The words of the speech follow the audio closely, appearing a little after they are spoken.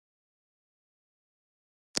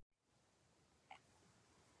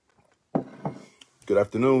Good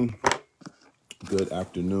afternoon. Good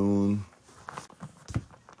afternoon.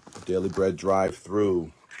 Daily Bread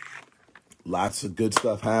drive-through. Lots of good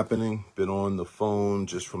stuff happening. Been on the phone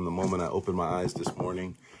just from the moment I opened my eyes this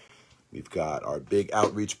morning. We've got our big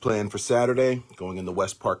outreach plan for Saturday, going in the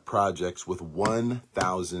West Park projects with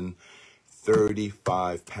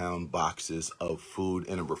 1,035-pound boxes of food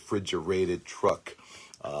in a refrigerated truck.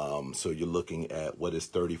 So you're looking at what is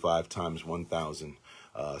 35 times 1,000.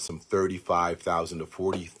 Some 35,000 to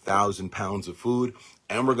 40,000 pounds of food.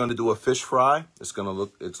 And we're going to do a fish fry. It's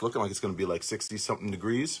looking like it's going to be like 60 something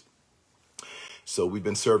degrees. So we've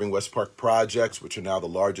been serving West Park projects, which are now the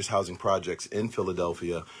largest housing projects in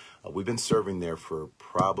Philadelphia. We've been serving there for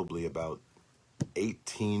probably about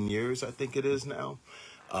 18 years, I think it is now.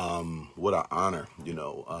 What an honor,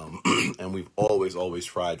 and we've always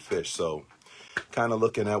fried fish. So kind of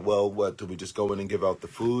looking at, well, what, do we just go in and give out the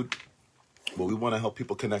food? Well, we want to help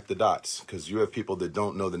people connect the dots, because you have people that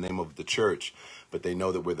don't know the name of the church, but they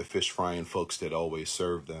know that we're the fish frying folks that always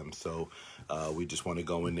serve them. So we just want to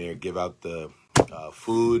go in there, give out the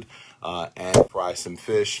food, and fry some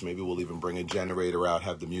fish. Maybe we'll even bring a generator out,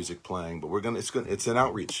 have the music playing. But it's an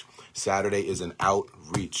outreach. Saturday is an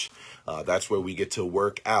outreach. That's where we get to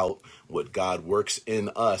work out what God works in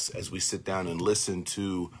us as we sit down and listen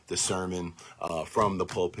to the sermon from the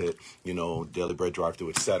pulpit, Daily Bread drive-through,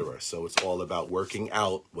 etc. So it's all about working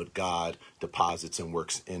out what God deposits and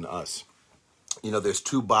works in us. There's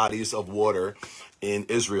two bodies of water in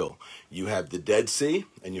Israel. You have the Dead Sea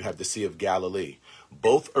and you have the Sea of Galilee.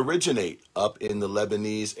 Both originate up in the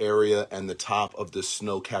Lebanese area and the top of the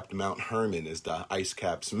snow-capped Mount Hermon. As the ice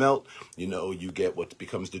caps melt, you get what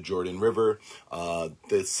becomes the Jordan River.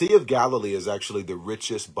 The Sea of Galilee is actually the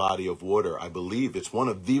richest body of water. I believe it's one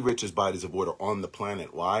of the richest bodies of water on the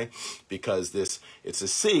planet. Why? Because it's a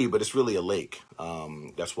sea, but it's really a lake.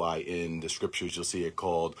 That's why in the scriptures you'll see it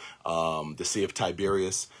called the Sea of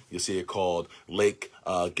Tiberias. You'll see it called Lake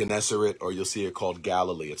Gennesaret, or you'll see it called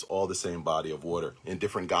Galilee. It's all the same body of water. In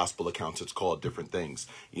different gospel accounts, it's called different things.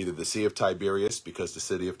 Either the Sea of Tiberias, because the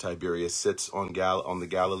city of Tiberias sits on the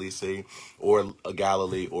Galilee Sea, or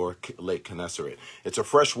Galilee, or Lake Gennesaret. It's a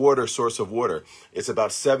freshwater source of water. It's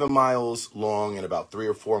about 7 miles long and about 3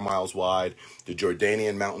 or 4 miles wide. The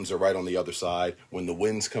Jordanian mountains are right on the other side. When the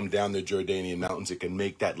winds come down the Jordanian mountains, it can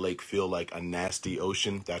make that lake feel like a nasty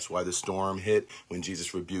ocean. That's why the storm hit when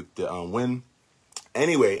Jesus rebuked the wind.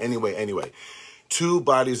 Anyway. Two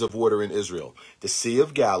bodies of water in Israel. The Sea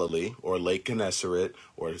of Galilee, or Lake Gennesaret,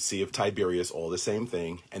 or Sea of Tiberias, all the same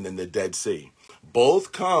thing. And then the Dead Sea.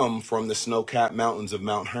 Both come from the snow-capped mountains of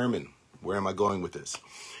Mount Hermon. Where am I going with this?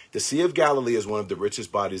 The Sea of Galilee is one of the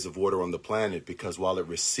richest bodies of water on the planet, because while it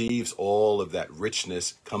receives all of that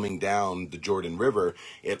richness coming down the Jordan River,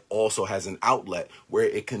 it also has an outlet where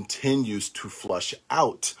it continues to flush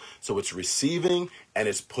out. So it's receiving and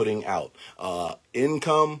it's putting out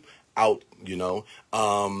income out,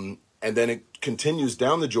 and then it continues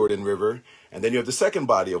down the Jordan River. And then you have the second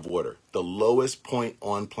body of water. The lowest point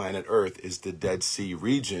on planet Earth is the Dead Sea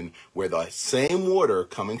region, where the same water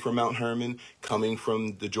coming from Mount Hermon, coming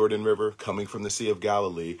from the Jordan River, coming from the Sea of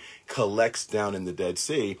Galilee, collects down in the Dead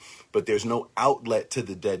Sea, but there's no outlet to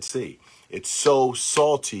the Dead Sea. It's so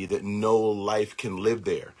salty that no life can live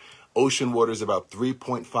there. Ocean water is about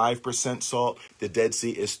 3.5% salt. The Dead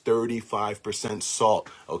Sea is 35% salt,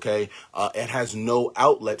 okay? It has no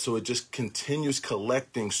outlet, so it just continues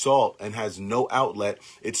collecting salt and has no outlet.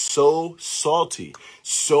 It's so salty,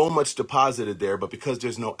 so much deposited there, but because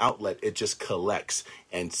there's no outlet, it just collects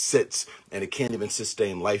and sits, and it can't even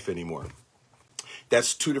sustain life anymore.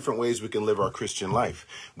 That's two different ways we can live our Christian life.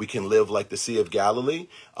 We can live like the Sea of Galilee,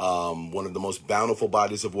 one of the most bountiful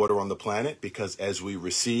bodies of water on the planet, because as we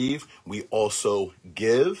receive, we also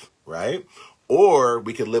give, right? Or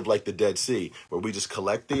we could live like the Dead Sea, where we just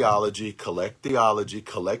collect theology, collect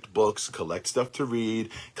books, collect stuff to read,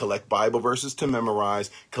 collect Bible verses to memorize,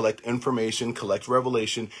 collect information, collect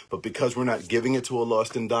revelation. But because we're not giving it to a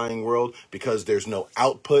lost and dying world, because there's no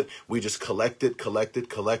output, we just collect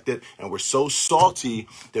it. And we're so salty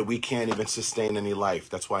that we can't even sustain any life.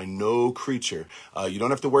 That's why no creature, you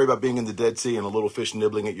don't have to worry about being in the Dead Sea and a little fish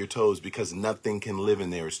nibbling at your toes, because nothing can live in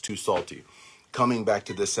there. It's too salty. Coming back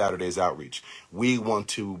to this Saturday's outreach, we want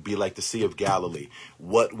to be like the Sea of Galilee.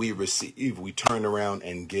 What we receive, we turn around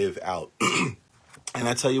and give out. And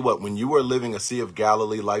I tell you what, when you are living a Sea of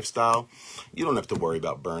Galilee lifestyle, you don't have to worry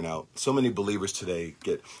about burnout. So many believers today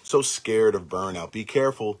get so scared of burnout. Be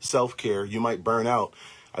careful, self-care, you might burn out.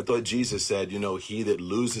 I thought Jesus said, he that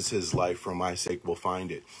loses his life for my sake will find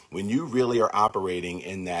it. When you really are operating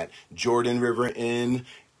in that Jordan River in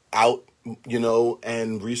out,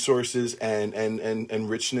 and resources and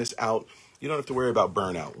richness out, you don't have to worry about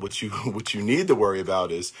burnout. What you need to worry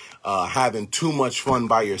about is having too much fun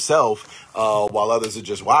by yourself while others are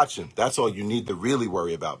just watching. That's all you need to really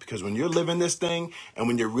worry about. Because when you're living this thing and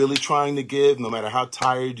when you're really trying to give, no matter how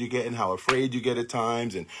tired you get and how afraid you get at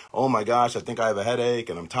times, and oh my gosh, I think I have a headache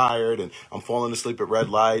and I'm tired and I'm falling asleep at red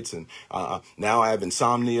lights and now I have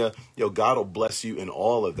insomnia. God will bless you in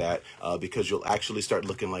all of that because you'll actually start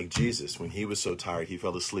looking like Jesus. When he was so tired, he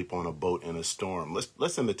fell asleep on a boat in a storm.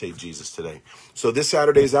 Let's imitate Jesus today. So this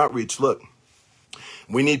Saturday's outreach, look,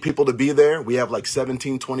 we need people to be there. We have like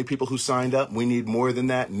 17, 20 people who signed up. We need more than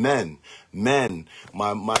that. Men,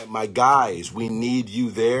 my guys, we need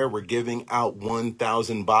you there. We're giving out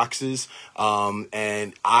 1,000 boxes.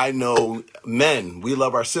 And I know, men, we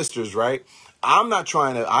love our sisters, right? I'm not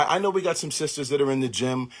trying to, I know we got some sisters that are in the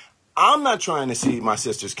gym. I'm not trying to see my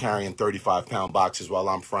sisters carrying 35-pound boxes while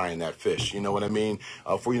I'm frying that fish. You know what I mean?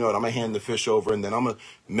 Before you know it, I'm going to hand the fish over, and then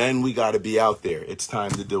men, we got to be out there. It's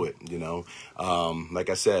time to do it, Like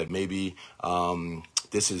I said, maybe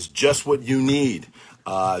this is just what you need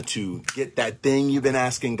to get that thing you've been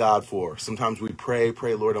asking God for. Sometimes we pray,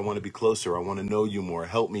 Lord, I want to be closer. I want to know you more.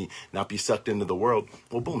 Help me not be sucked into the world.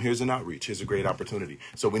 Well, boom, here's an outreach. Here's a great opportunity.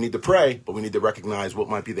 So we need to pray, but we need to recognize what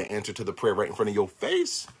might be the answer to the prayer right in front of your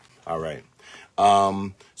face. All right.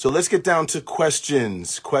 So let's get down to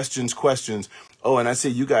questions. Oh, and I see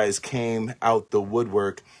you guys came out the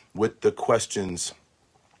woodwork with the questions.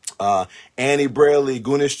 Annie Braley,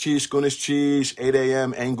 Gunish Cheesh, 8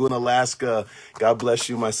 a.m. Angoon, Alaska. God bless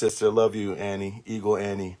you, my sister. Love you, Annie. Eagle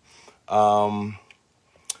Annie.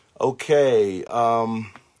 Okay.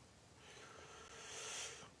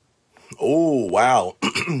 Oh, wow.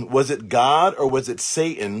 Was it God or was it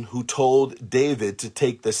Satan who told David to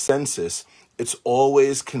take the census? It's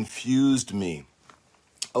always confused me.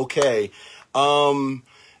 Okay.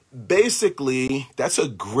 Basically, that's a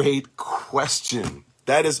great question.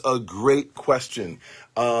 That is a great question.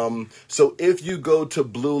 So if you go to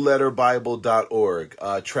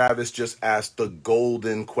blueletterbible.org, Travis just asked the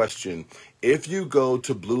golden question. If you go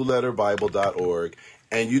to blueletterbible.org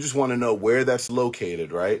and you just want to know where that's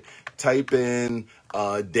located, right? Type in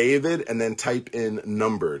David and then type in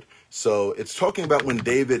numbered. So it's talking about when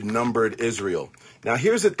David numbered Israel. Now,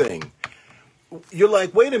 here's the thing. You're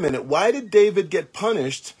like, wait a minute. Why did David get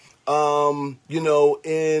punished, in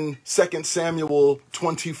 2 Samuel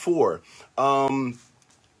 24?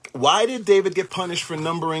 Why did David get punished for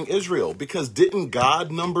numbering Israel? Because didn't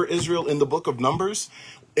God number Israel in the book of Numbers?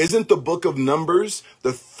 Isn't the book of Numbers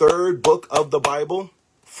the third book of the Bible?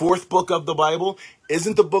 Fourth book of the Bible?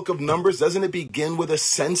 Isn't the book of Numbers, doesn't it begin with a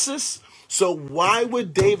census? So why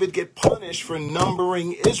would David get punished for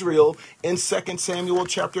numbering Israel in 2 Samuel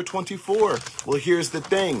chapter 24? Well, here's the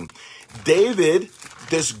thing. David,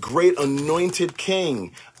 this great anointed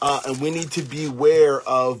king, and we need to beware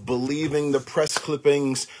of believing the press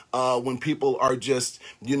clippings when people are just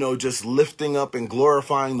lifting up and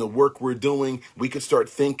glorifying the work we're doing. We could start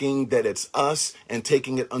thinking that it's us and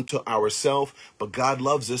taking it unto ourselves. But God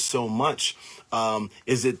loves us so much.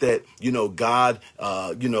 Is it that, God,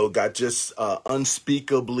 got just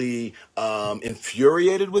unspeakably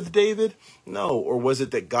infuriated with David? No. Or was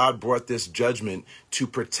it that God brought this judgment to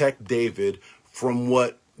protect David from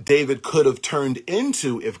what David could have turned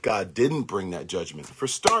into if God didn't bring that judgment? For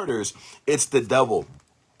starters, it's the devil.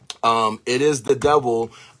 It is the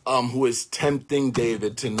devil who is tempting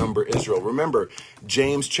David to number Israel. Remember,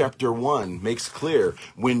 James chapter 1 makes clear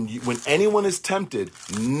when anyone is tempted,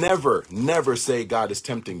 never say God is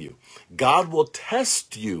tempting you. God will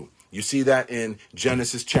test you. You see that in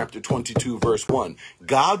Genesis chapter 22, verse 1.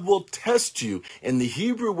 God will test you. And the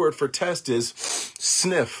Hebrew word for test is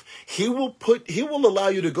sniff. He will allow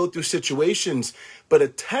you to go through situations, but a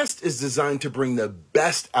test is designed to bring the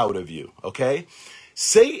best out of you. Okay?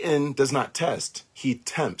 Satan does not test, he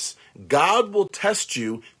tempts. God will test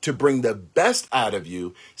you to bring the best out of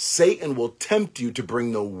you. Satan will tempt you to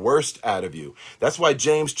bring the worst out of you. That's why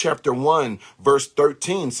James chapter 1, verse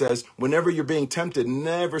 13 says, whenever you're being tempted,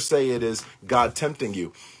 never say it is God tempting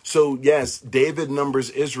you. So yes, David numbers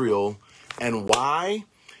Israel. And why?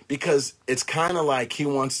 Because it's kind of like he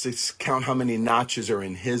wants to count how many notches are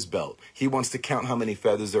in his belt. He wants to count how many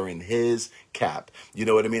feathers are in his cap. You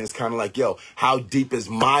know what I mean? It's kind of like, how deep is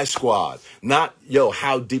my squad? Not,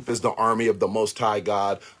 how deep is the army of the Most High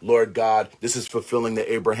God? Lord God, this is fulfilling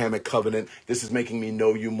the Abrahamic covenant. This is making me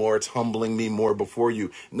know you more. It's humbling me more before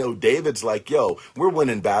you. No, David's like, we're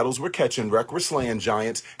winning battles. We're catching wreck. We're slaying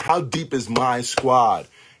giants. How deep is my squad?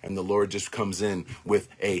 And the Lord just comes in with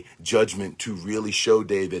a judgment to really show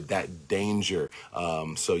David that danger.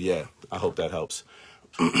 So yeah, I hope that helps.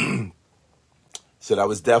 So that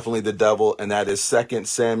was definitely the devil, and that is 2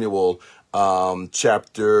 Samuel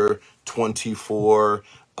chapter 24.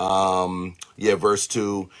 Verse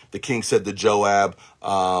 2. The king said to Joab,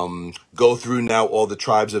 go through now all the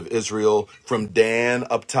tribes of Israel from Dan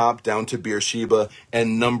up top down to Beersheba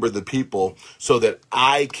and number the people so that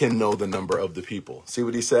I can know the number of the people. See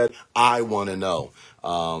what he said? I want to know.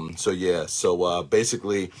 So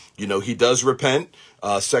basically, he does repent.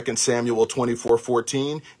 2 Samuel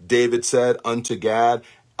 24:14, David said unto Gad,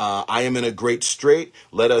 I am in a great strait.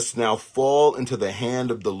 Let us now fall into the hand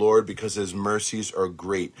of the Lord because his mercies are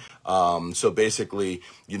great. So basically,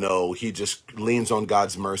 he just leans on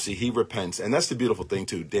God's mercy. He repents. And that's the beautiful thing,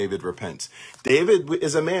 too. David repents. David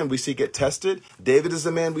is a man we see get tested. David is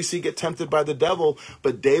a man we see get tempted by the devil.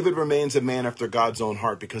 But David remains a man after God's own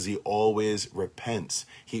heart because he always repents.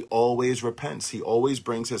 He always repents. He always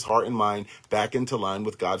brings his heart and mind back into line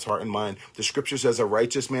with God's heart and mind. The scripture says a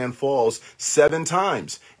righteous man falls 7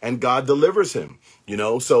 times and God delivers him.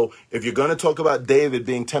 So if you're going to talk about David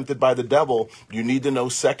being tempted by the devil, you need to know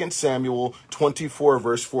 2 Samuel 24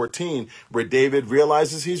 verse 14, where David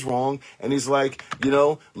realizes he's wrong and he's like,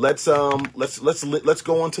 let's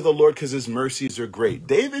go on to the Lord because his mercies are great.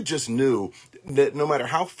 David just knew that no matter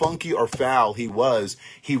how funky or foul he was,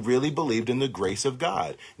 he really believed in the grace of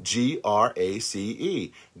God.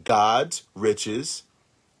 GRACE, God's riches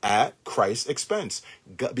at Christ's expense.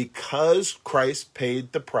 Because Christ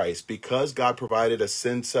paid the price, because God provided a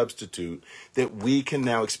sin substitute, that we can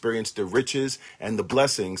now experience the riches and the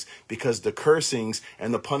blessings because the cursings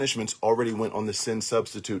and the punishments already went on the sin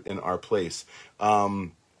substitute in our place.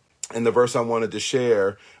 And the verse I wanted to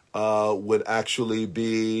share would actually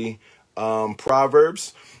be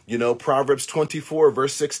Proverbs. Proverbs 24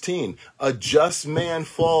 verse 16, a just man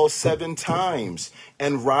falls 7 times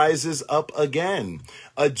and rises up again.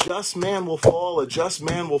 A just man will fall, a just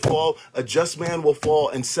man will fall, a just man will fall.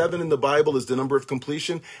 And 7 in the Bible is the number of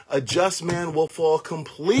completion. A just man will fall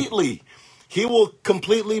completely. He will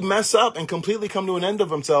completely mess up and completely come to an end of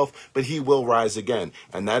himself, but he will rise again.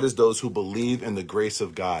 And that is those who believe in the grace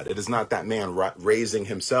of God. It is not that man raising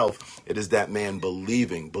himself. It is that man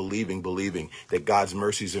believing that God's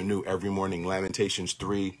mercies are new every morning. Lamentations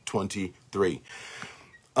 3:23.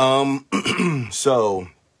 So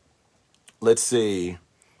let's see.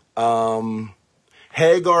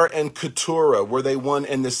 Hagar and Keturah, were they one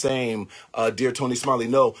and the same? Dear Tony Smiley,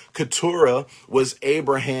 no. Keturah was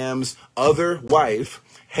Abraham's other wife.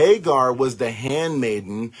 Hagar was the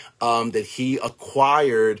handmaiden that he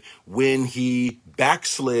acquired when he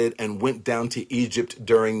backslid and went down to Egypt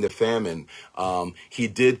during the famine. He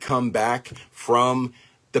did come back from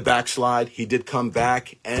the backslide. He did come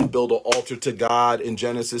back and build an altar to God in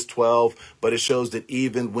Genesis 12, but it shows that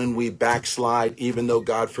even when we backslide, even though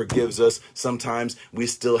God forgives us, sometimes we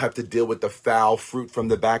still have to deal with the foul fruit from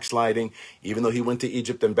the backsliding. Even though he went to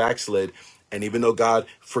Egypt and backslid, and even though God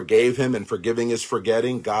forgave him, and forgiving is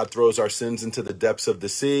forgetting, God throws our sins into the depths of the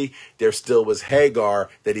sea, there still was Hagar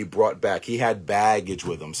that he brought back. He had baggage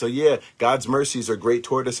with him. So yeah, God's mercies are great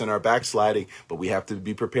toward us in our backsliding, but we have to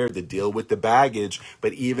be prepared to deal with the baggage.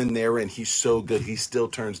 But even therein, he's so good, he still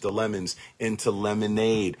turns the lemons into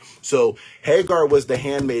lemonade. So Hagar was the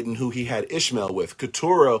handmaiden who he had Ishmael with.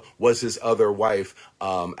 Keturah was his other wife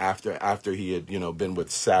after he had, been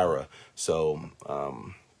with Sarah. So,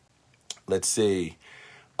 let's see.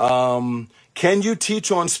 Can you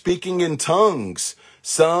teach on speaking in tongues?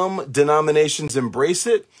 Some denominations embrace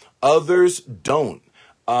it, others don't.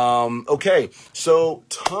 Okay, so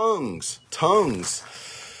tongues.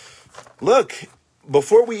 Look,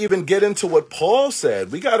 before we even get into what Paul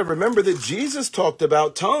said, we got to remember that Jesus talked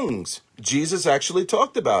about tongues. Jesus actually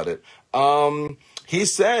talked about it. He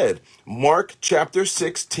said, Mark chapter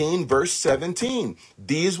 16, verse 17,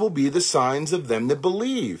 these will be the signs of them that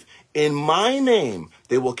believe. In my name,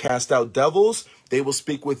 they will cast out devils. They will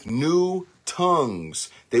speak with new tongues.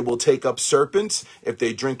 They will take up serpents. If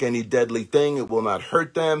they drink any deadly thing, it will not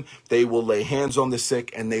hurt them. They will lay hands on the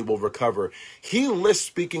sick and they will recover. He lists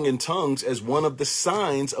speaking in tongues as one of the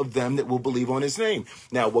signs of them that will believe on his name.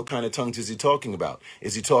 Now, what kind of tongues is he talking about?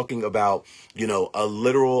 Is he talking about, a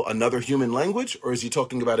literal, another human language, or is he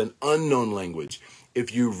talking about an unknown language?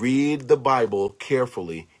 If you read the Bible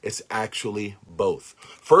carefully, it's actually both.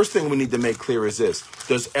 First thing we need to make clear is this.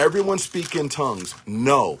 Does everyone speak in tongues?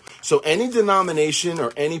 No. So any denomination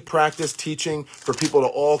or any practice teaching for people to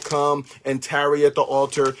all come and tarry at the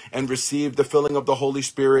altar and receive the filling of the Holy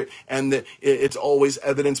Spirit and it's always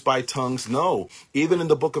evidenced by tongues? No. Even in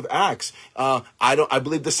the book of Acts, I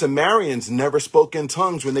believe the Samaritans never spoke in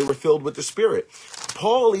tongues when they were filled with the Spirit.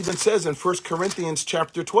 Paul even says in 1 Corinthians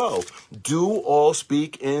chapter 12, do all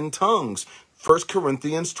speak in tongues? 1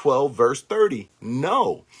 Corinthians 12, verse 30.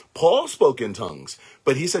 No. Paul spoke in tongues,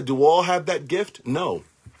 but he said, do all have that gift? No.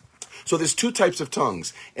 So there's two types of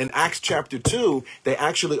tongues. In Acts chapter 2, they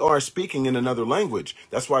actually are speaking in another language.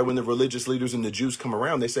 That's why when the religious leaders and the Jews come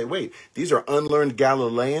around, they say, wait, these are unlearned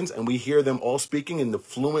Galileans, and we hear them all speaking in the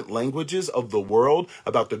fluent languages of the world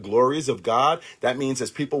about the glories of God. That means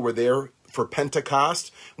as people were there for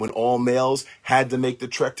Pentecost, when all males had to make the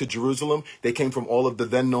trek to Jerusalem, they came from all of the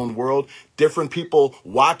then known world. Different people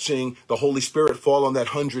watching the Holy Spirit fall on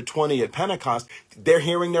that 120 at Pentecost, they're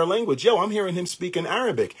hearing their language. Yo, I'm hearing him speak in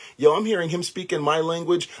Arabic. Yo, I'm hearing him speak in my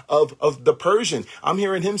language of the Persian. I'm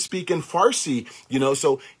hearing him speak in Farsi.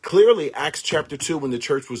 So clearly Acts chapter 2, when the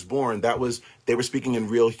church was born, they were speaking in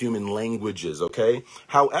real human languages, okay?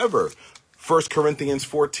 However, 1 Corinthians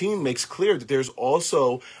 14 makes clear that there's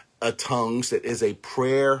also a tongues that is a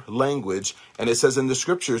prayer language. And it says in the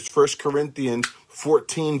scriptures, 1 Corinthians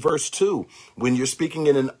 14, verse 2, when you're speaking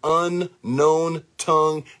in an unknown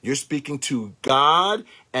tongue, you're speaking to God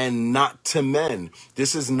and not to men.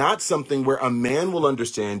 This is not something where a man will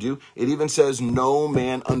understand you. It even says no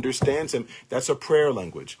man understands him. That's a prayer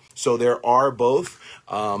language. So there are both.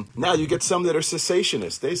 Now you get some that are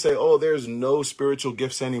cessationists. They say, oh, there's no spiritual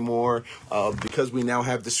gifts anymore. Because we now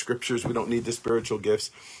have the scriptures, we don't need the spiritual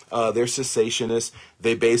gifts. They're cessationists.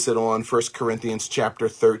 They base it on 1 Corinthians chapter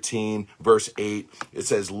 13, verse 8. It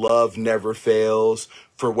says, love never fails.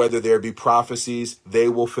 For whether there be prophecies, they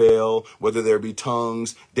will fail. Whether there be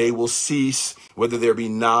tongues, they will cease. Whether there be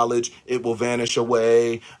knowledge, it will vanish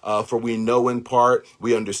away. For we know in part,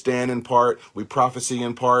 we understand in part, we prophesy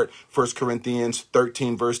in part. 1 Corinthians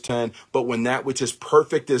 13, verse 10. But when that which is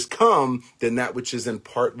perfect is come, then that which is in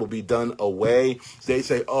part will be done away. They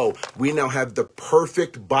say, oh, we now have the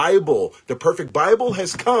perfect Bible. The perfect Bible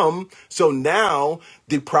has come. So now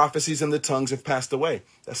the prophecies and the tongues have passed away.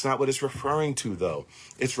 That's not what it's referring to, though.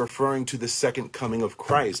 It's referring to the second coming of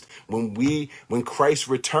Christ. When Christ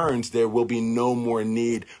returns, there will be no more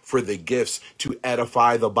need for the gifts to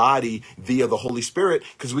edify the body via the Holy Spirit,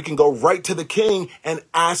 because we can go right to the King and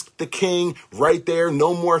ask the King right there.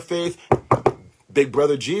 No more faith. Big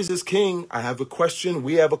brother Jesus, King, I have a question.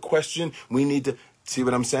 We have a question. We need to see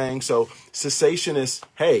what I'm saying. So cessationists,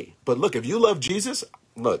 hey, but look, if you love Jesus,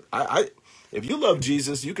 look, if you love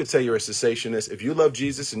Jesus, you could say you're a cessationist. If you love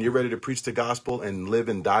Jesus and you're ready to preach the gospel and live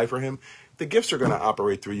and die for him, the gifts are going to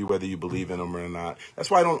operate through you whether you believe in them or not.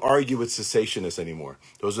 That's why I don't argue with cessationists anymore.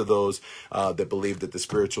 Those are those that believe that the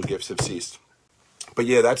spiritual gifts have ceased. But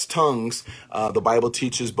yeah, that's tongues. The Bible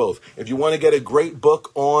teaches both. If you want to get a great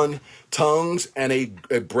book on tongues and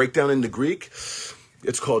a breakdown in the Greek,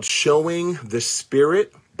 it's called Showing the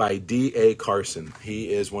Spirit by D.A. Carson.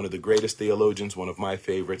 He is one of the greatest theologians, one of my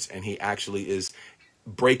favorites, and he actually is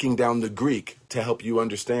breaking down the Greek to help you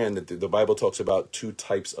understand that the Bible talks about two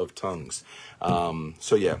types of tongues.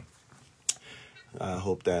 So yeah, I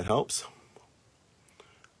hope that helps.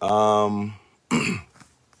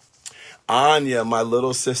 Anya, my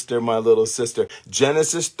little sister.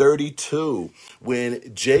 Genesis 32,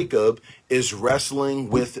 when Jacob is wrestling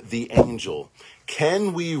with the angel.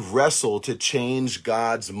 Can we wrestle to change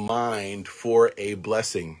God's mind for a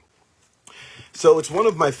blessing? So it's one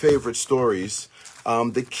of my favorite stories.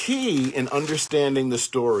 The key in understanding the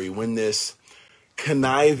story, when this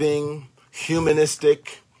conniving,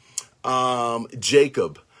 humanistic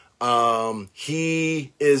Jacob,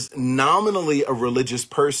 he is nominally a religious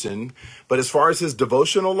person, but as far as his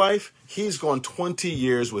devotional life, he's gone 20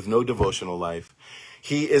 years with no devotional life.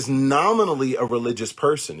 He is nominally a religious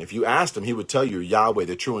person. If you asked him, he would tell you Yahweh,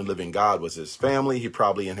 the true and living God, was his family. He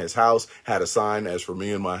probably in his house had a sign, as for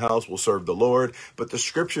me and my house will serve the Lord. But the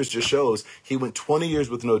scriptures just shows he went 20 years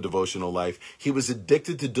with no devotional life. He was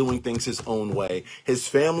addicted to doing things his own way. His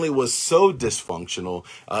family was so dysfunctional.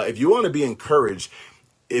 If you want to be encouraged,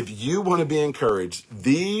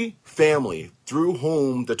 the family through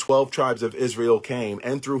whom the 12 tribes of Israel came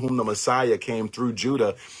and through whom the Messiah came through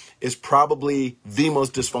Judah is probably the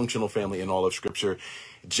most dysfunctional family in all of Scripture.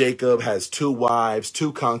 Jacob has 2 wives,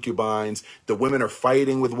 2 concubines. The women are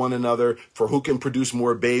fighting with one another for who can produce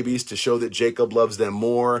more babies to show that Jacob loves them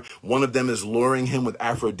more. One of them is luring him with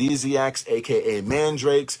aphrodisiacs, aka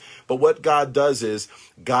mandrakes. But what God does is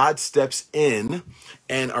God steps in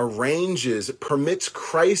and permits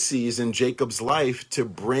crises in Jacob's life to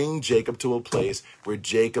bring Jacob to a place where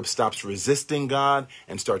Jacob stops resisting God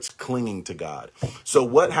and starts clinging to God. So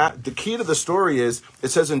the key to the story is, it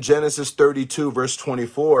says in Genesis 32, verse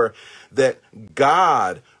 24, that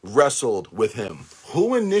God wrestled with him.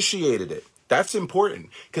 Who initiated it? That's important.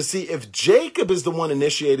 Because see, if Jacob is the one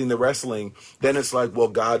initiating the wrestling, then it's like, well,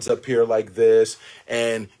 God's up here like this.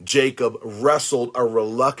 And Jacob wrestled a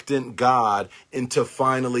reluctant God into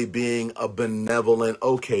finally being a benevolent,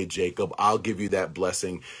 okay, Jacob, I'll give you that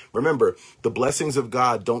blessing. Remember, the blessings of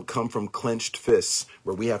God don't come from clenched fists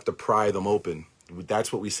where we have to pry them open.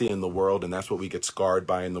 That's what we see in the world, and that's what we get scarred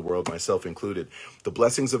by in the world, myself included. The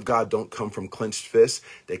blessings of God don't come from clenched fists.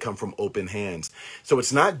 They come from open hands. So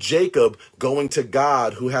it's not Jacob going to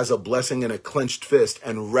God, who has a blessing in a clenched fist,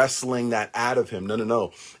 and wrestling that out of him. No, no,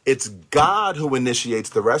 no. It's God who initiates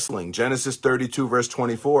the wrestling. Genesis 32, verse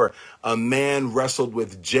 24, a man wrestled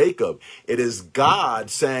with Jacob. It is God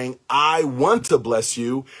saying, I want to bless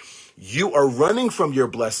you. You are running from your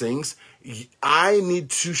blessings. I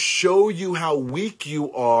need to show you how weak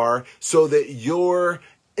you are so that your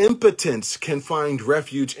impotence can find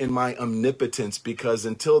refuge in my omnipotence, because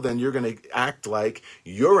until then you're going to act like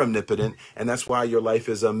you're omnipotent, and that's why your life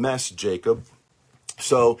is a mess, Jacob.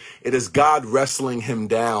 So it is God wrestling him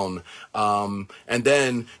down. And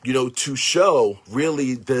then, to show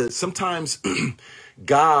really sometimes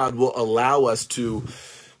God will allow us to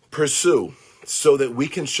pursue so that we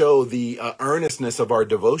can show the earnestness of our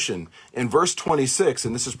devotion. In verse 26,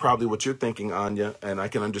 and this is probably what you're thinking, Anya, and I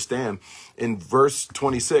can understand. In verse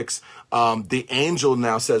 26, the angel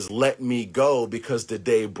now says, let me go because the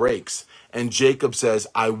day breaks. And Jacob says,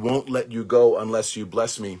 I won't let you go unless you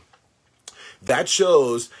bless me. That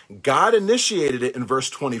shows God initiated it in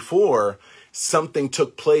verse 24. Something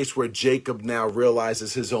took place where Jacob now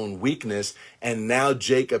realizes his own weakness. And now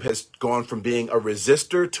Jacob has gone from being a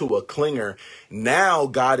resistor to a clinger. Now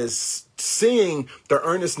God is seeing the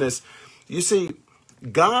earnestness. You see,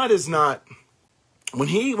 God is not,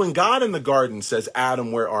 when God in the garden says,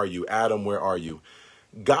 Adam, where are you? Adam, where are you?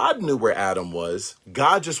 God knew where Adam was.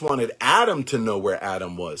 God just wanted Adam to know where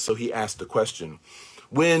Adam was. So he asked the question.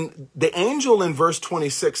 When the angel in verse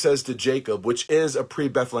 26 says to Jacob, which is a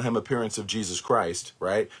pre-Bethlehem appearance of Jesus Christ,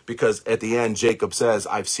 right? Because at the end, Jacob says,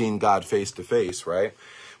 I've seen God face to face, right?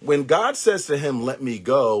 When God says to him, let me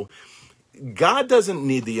go, God doesn't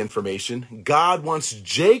need the information. God wants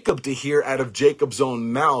Jacob to hear out of Jacob's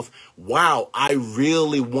own mouth, wow, I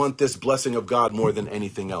really want this blessing of God more than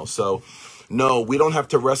anything else. So no, we don't have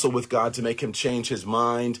to wrestle with God to make him change his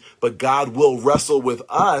mind, but God will wrestle with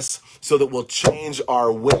us so that we'll change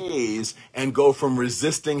our ways and go from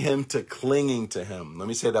resisting him to clinging to him. Let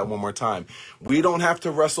me say that one more time. We don't have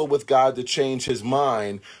to wrestle with God to change his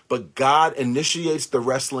mind, but God initiates the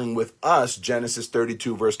wrestling with us, Genesis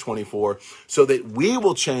 32, verse 24, so that we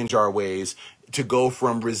will change our ways to go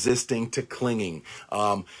from resisting to clinging.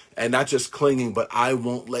 And not just clinging, but I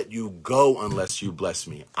won't let you go unless you bless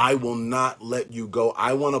me. I will not let you go.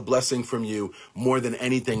 I want a blessing from you more than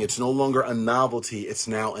anything. It's no longer a novelty. It's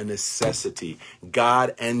now a necessity.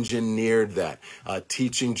 God engineered that,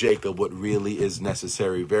 teaching Jacob what really is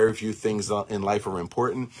necessary. Very few things in life are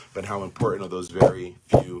important, but how important are those very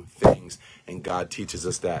few things? And God teaches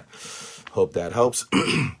us that. Hope that helps.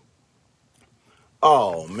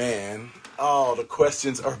 Oh, man. Oh, the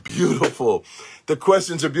questions are beautiful. The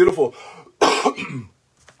questions are beautiful.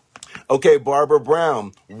 Okay, Barbara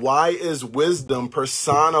Brown, why is wisdom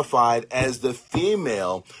personified as the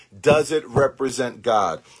female? Does it represent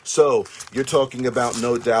God? So you're talking about,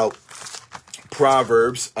 no doubt,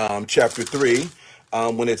 Proverbs chapter 3,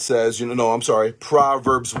 when it says,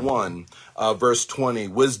 Proverbs 1. Verse 20,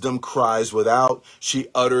 wisdom cries without. She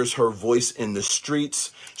utters her voice in the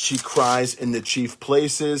streets. She cries in the chief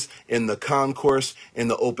places, in the concourse, in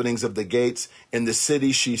the openings of the gates. In the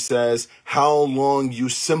city, she says, how long, you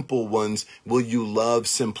simple ones, will you love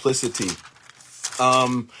simplicity?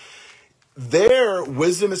 There,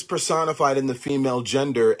 wisdom is personified in the female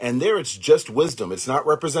gender, and there it's just wisdom. It's not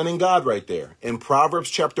representing God right there. In Proverbs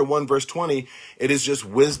chapter 1, verse 20, it is just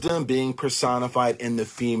wisdom being personified in the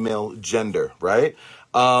female gender, right?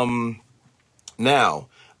 Now,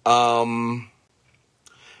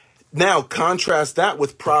 contrast that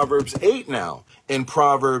with Proverbs 8 now. In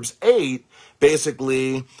Proverbs 8,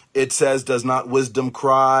 basically, it says, does not wisdom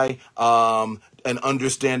cry? and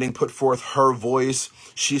understanding put forth her voice.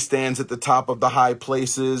 She stands at the top of the high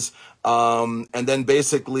places. And then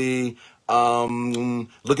basically,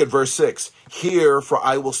 look at verse 6. Hear, for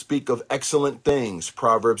I will speak of excellent things,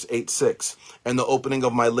 Proverbs 8:6. And the opening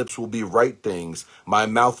of my lips will be right things. My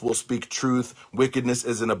mouth will speak truth. Wickedness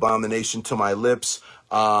is an abomination to my lips.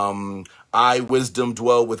 I, wisdom,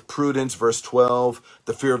 dwell with prudence, verse 12.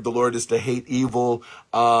 The fear of the Lord is to hate evil.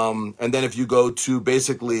 And then if you go to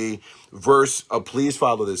basically verse, please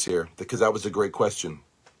follow this here, because that was a great question.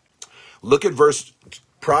 Look at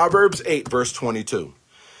Proverbs 8, verse 22.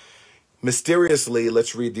 Mysteriously,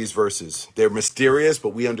 let's read these verses. They're mysterious,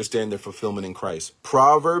 but we understand their fulfillment in Christ.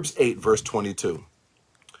 Proverbs 8, verse 22.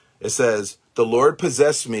 It says, the Lord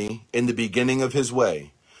possessed me in the beginning of his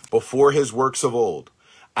way, before his works of old.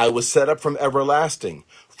 I was set up from everlasting,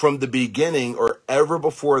 from the beginning, or ever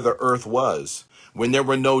before the earth was. When there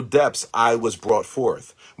were no depths, I was brought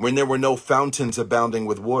forth. When there were no fountains abounding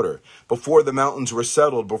with water. Before the mountains were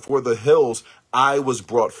settled, before the hills, I was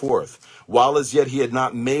brought forth. While as yet he had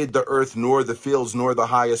not made the earth, nor the fields, nor the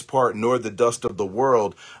highest part, nor the dust of the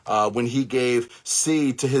world, when he gave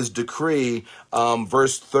seed to his decree,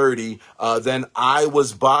 verse 30, then I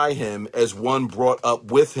was by him as one brought up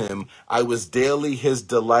with him. I was daily his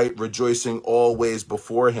delight, rejoicing always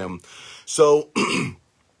before him. So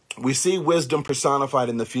we see wisdom personified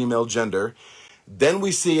in the female gender. Then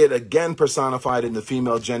we see it again personified in the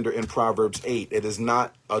female gender in Proverbs 8. It is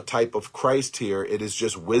not a type of Christ here. It is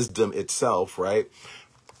just wisdom itself, right?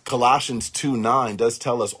 Colossians 2:9 does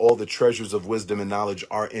tell us all the treasures of wisdom and knowledge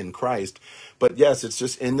are in Christ. But yes, it's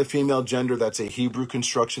just in the female gender. That's a Hebrew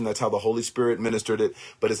construction. That's how the Holy Spirit ministered it.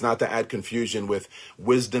 But it's not to add confusion with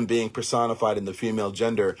wisdom being personified in the female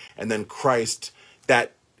gender and then Christ,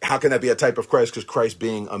 that how can that be a type of Christ? Because Christ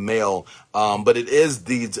being a male. But it is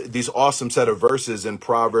these awesome set of verses in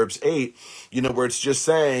Proverbs 8, where it's just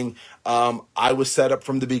saying, I was set up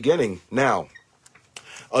from the beginning. Now,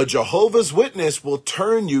 a Jehovah's Witness will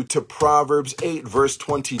turn you to Proverbs 8, verse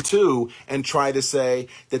 22, and try to say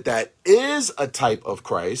that that is a type of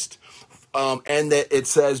Christ. And that it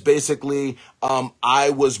says basically, I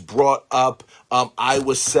was brought up, I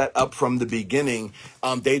was set up from the beginning.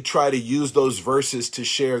 They try to use those verses to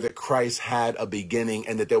share that Christ had a beginning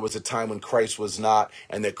and that there was a time when Christ was not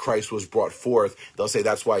and that Christ was brought forth. They'll say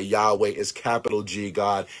that's why Yahweh is capital G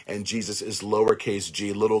God and Jesus is lowercase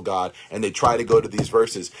g little God. And they try to go to these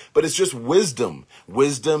verses, but it's just wisdom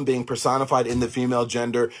being personified in the female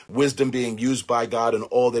gender, wisdom being used by God in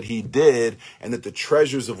all that he did, and that the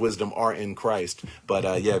treasures of wisdom are in Christ.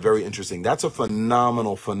 But yeah, very interesting. That's a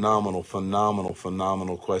phenomenal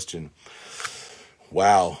question.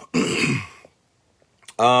 Wow.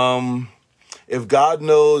 If God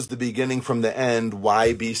knows the beginning from the end,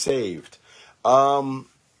 why be saved?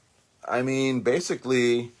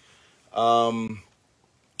 Basically,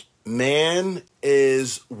 man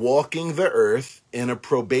is walking the earth in a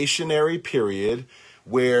probationary period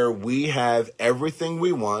where we have everything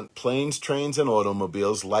we want, planes, trains, and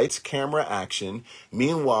automobiles, lights, camera, action.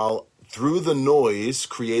 Meanwhile, through the noise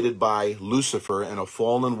created by Lucifer and a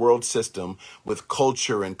fallen world system with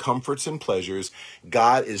culture and comforts and pleasures,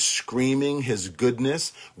 God is screaming his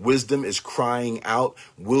goodness. Wisdom is crying out,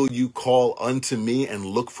 will you call unto me and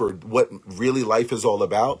look for what really life is all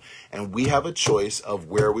about? And we have a choice of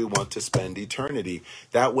where we want to spend eternity.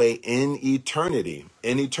 That way, in eternity,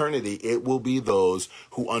 it will be those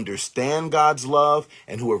who understand God's love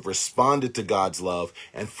and who have responded to God's love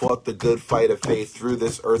and fought the good fight of faith through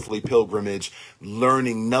this earthly pilgrimage,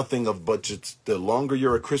 learning nothing of but just the longer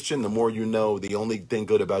you're a Christian, the more you know the only thing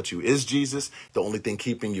good about you is Jesus. The only thing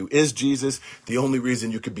keeping you is Jesus. The only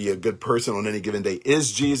reason you could be a good person on any given day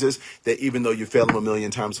is Jesus. That even though you fail him a million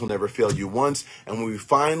times, he'll never fail you once. And when we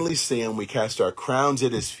finally see him, we cast our crowns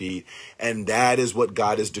at his feet. And that is what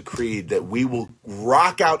God has decreed, that we will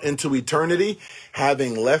rock out into eternity,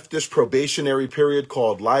 having left this probationary period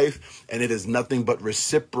called life. And it is nothing but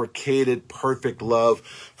reciprocated, perfect love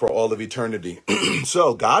for all of eternity.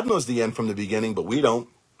 So God knows the end from the beginning, but we don't.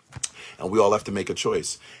 And we all have to make a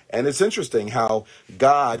choice. And it's interesting how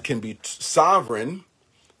God can be sovereign,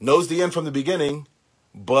 knows the end from the beginning,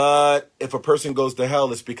 but if a person goes to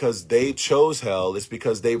hell, it's because they chose hell. It's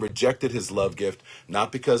because they rejected his love gift,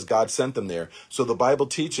 not because God sent them there. So the Bible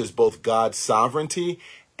teaches both God's sovereignty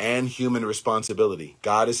and human responsibility.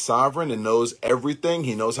 God is sovereign and knows everything.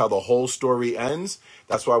 He knows how the whole story ends.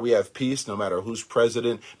 That's why we have peace no matter who's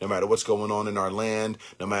president, no matter what's going on in our land,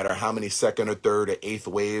 no matter how many second or third or eighth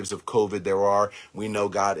waves of COVID there are. We know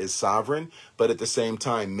God is sovereign, but at the same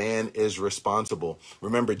time, man is responsible.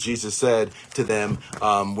 Remember, Jesus said to them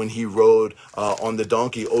when he rode on the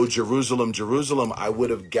donkey, "O Jerusalem, Jerusalem, I would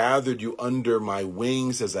have gathered you under my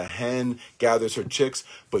wings as a hen gathers her chicks,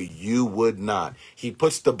 but you would not." He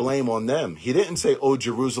puts the blame on them. He didn't say, "Oh,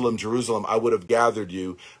 Jerusalem, Jerusalem, I would have gathered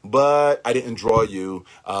you, but I didn't draw you,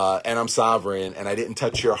 and I'm sovereign, and I didn't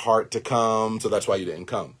touch your heart to come, so that's why you didn't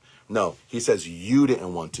come." No, he says you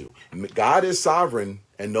didn't want to. God is sovereign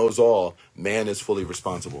and knows all. Man is fully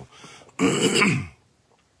responsible.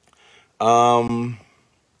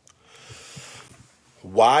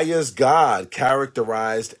 Why is God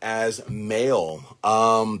characterized as male?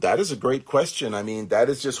 That is a great question. I mean, that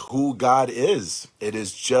is just who God is. It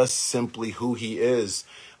is just simply who he is.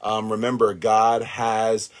 Remember, God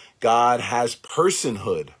has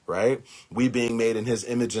personhood, right? We being made in his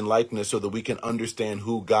image and likeness so that we can understand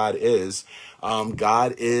who God is.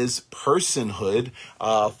 God is personhood,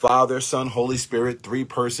 Father, Son, Holy Spirit, three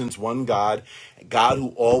persons, one God. God who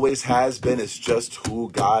always has been is just who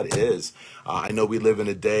God is. I know we live in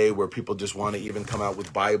a day where people just want to even come out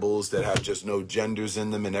with Bibles that have just no genders in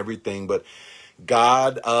them and everything, but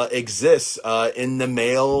God exists in the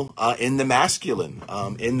male, in the masculine,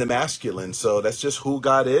 So that's just who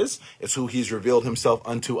God is. It's who he's revealed himself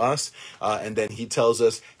unto us. And then he tells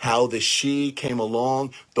us how the she came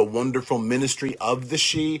along, the wonderful ministry of the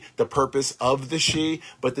she, the purpose of the she,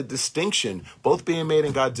 but the distinction, both being made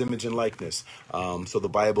in God's image and likeness. So the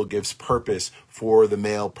Bible gives purpose for the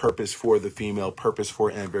male, purpose for the female, purpose for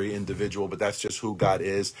every individual, but that's just who God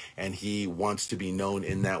is. And he wants to be known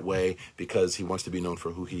in that way because he wants to be known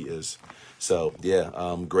for who he is. So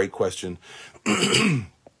yeah, great question.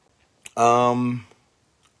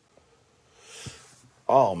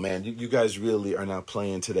 Oh man, you guys really are not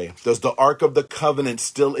playing today. Does the Ark of the Covenant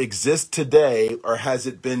still exist today, or has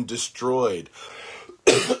it been destroyed?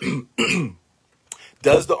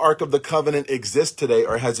 Does the Ark of the Covenant exist today,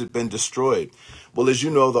 or has it been destroyed? Well, as you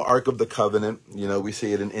know, the Ark of the Covenant, we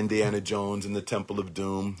see it in Indiana Jones in the Temple of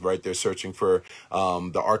Doom, right? They're searching for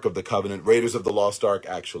the Ark of the Covenant, Raiders of the Lost Ark,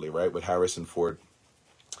 actually, right? With Harrison Ford.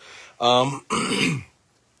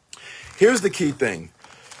 Here's the key thing.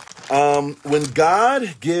 When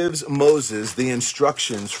God gives Moses the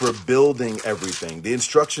instructions for building everything, the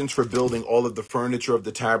instructions for building all of the furniture of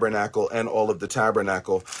the tabernacle and all of the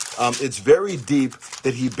tabernacle, it's very deep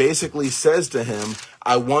that he basically says to him,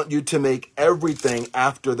 I want you to make everything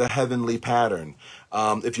after the heavenly pattern.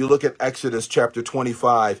 If you look at Exodus chapter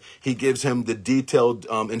 25, he gives him the detailed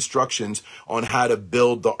instructions on how to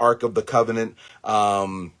build the Ark of the Covenant.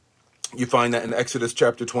 You find that in Exodus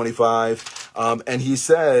chapter 25. And he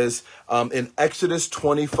says in Exodus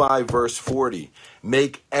 25, verse 40,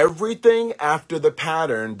 make everything after the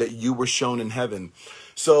pattern that you were shown in heaven.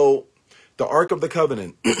 So the Ark of the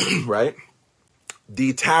Covenant, right?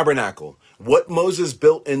 The tabernacle, what Moses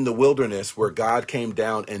built in the wilderness where God came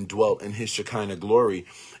down and dwelt in his Shekinah glory,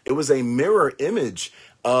 it was a mirror image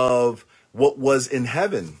of what was in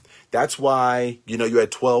heaven. That's why, you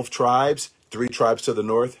had 12 tribes. 3 tribes to the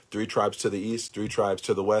north, 3 tribes to the east, 3 tribes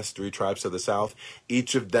to the west, 3 tribes to the south.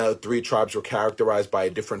 Each of the 3 tribes were characterized by a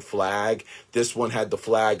different flag. This one had the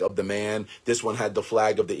flag of the man. This one had the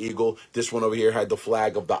flag of the eagle. This one over here had the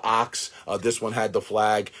flag of the ox. This one had the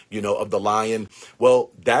flag, of the lion. Well,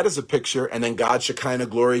 that is a picture. And then God's Shekinah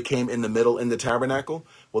glory came in the middle in the tabernacle.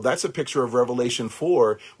 Well, that's a picture of Revelation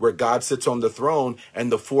 4, where God sits on the throne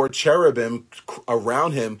and the 4 cherubim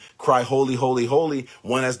around him cry, holy, holy, holy.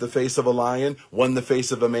 One has the face of a lion, one the face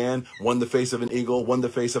of a man, one the face of an eagle, one the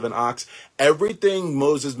face of an ox. Everything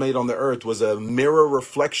Moses made on the earth was a mirror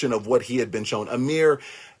reflection of what he had been shown, a mere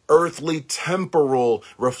earthly temporal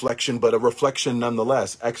reflection, but a reflection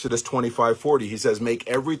nonetheless. Exodus 25:40, he says, make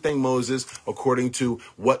everything, Moses, according to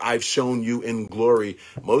what I've shown you in glory.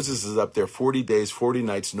 Moses is up there 40 days, 40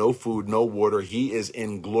 nights, no food, no water. He is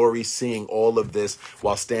in glory seeing all of this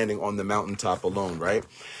while standing on the mountaintop alone, right?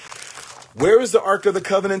 Where is the Ark of the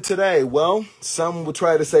Covenant today? Well, some will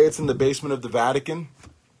try to say it's in the basement of the Vatican.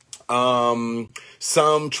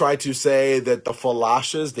 Some try to say that the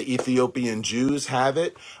Falashas, the Ethiopian Jews, have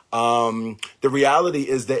it. The reality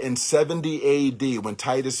is that in 70 AD, when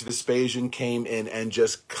Titus Vespasian came in and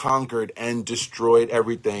just conquered and destroyed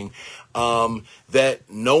everything, that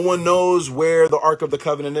no one knows where the Ark of the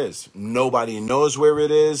Covenant is. Nobody knows where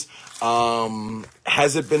it is.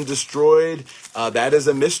 Has it been destroyed? That is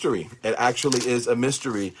a mystery. It actually is a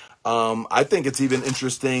mystery. I think it's even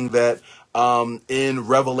interesting that in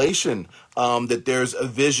Revelation, that there's a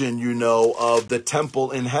vision, of the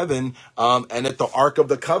temple in heaven, and that the Ark of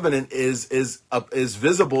the Covenant is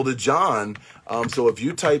visible to John. So if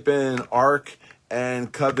you type in Ark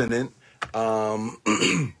and Covenant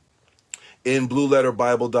in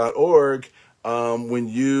blueletterbible.org, when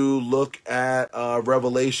you look at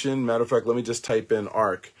Revelation, matter of fact, let me just type in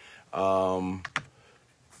Ark.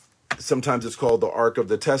 Sometimes it's called the Ark of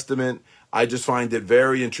the Testament. I just find it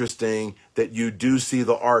very interesting that you do see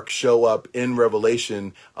the ark show up in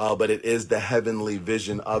Revelation, but it is the heavenly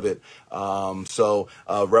vision of it.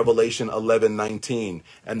 Revelation 11:19,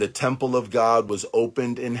 and the temple of God was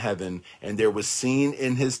opened in heaven, and there was seen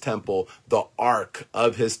in his temple the ark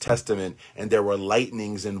of his testament, and there were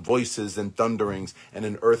lightnings and voices and thunderings and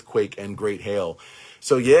an earthquake and great hail.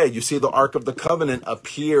 So yeah, you see the Ark of the Covenant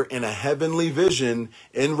appear in a heavenly vision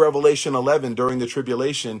in Revelation 11 during the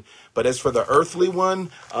tribulation. But as for the earthly one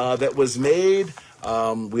that was made,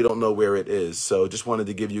 we don't know where it is. So just wanted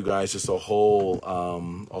to give you guys just a whole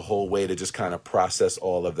way to just kind of process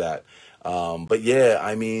all of that. But yeah,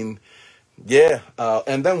 I mean, yeah.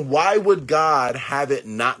 And then why would God have it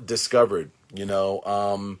not discovered?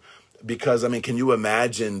 Because I mean, can you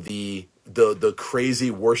imagine the crazy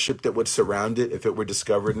worship that would surround it if it were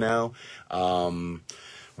discovered now?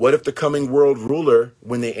 What if the coming world ruler,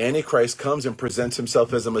 when the Antichrist comes and presents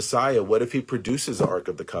himself as a Messiah, what if he produces the Ark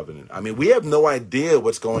of the Covenant? I mean, we have no idea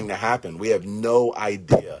what's going to happen. We have no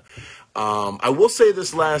idea. I will say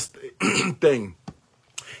this last thing.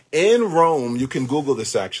 In Rome, you can Google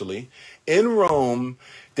this actually. In Rome,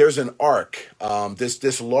 there's an ark,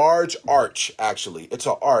 this large arch, actually. It's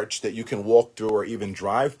an arch that you can walk through or even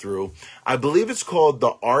drive through. I believe it's called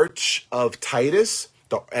the Arch of Titus,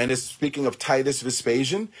 and it's speaking of Titus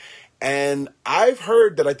Vespasian. And I've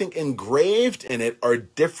heard that I think engraved in it are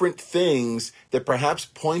different things that perhaps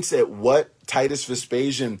points at what Titus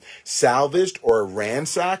Vespasian salvaged or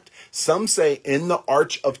ransacked. Some say in the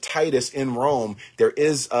Arch of Titus in Rome, there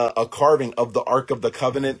is a carving of the Ark of the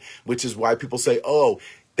Covenant, which is why people say, oh,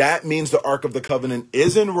 that means the Ark of the Covenant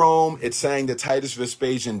is in Rome. It's saying that Titus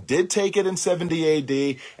Vespasian did take it in 70 AD,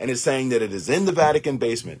 and it's saying that it is in the Vatican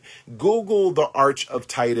basement. Google the Arch of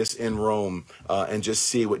Titus in Rome and just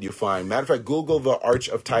see what you find. Matter of fact, Google the Arch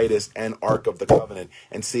of Titus and Ark of the Covenant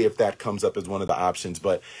and see if that comes up as one of the options.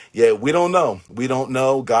 But yeah, we don't know. We don't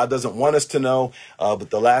know. God doesn't want us to know. But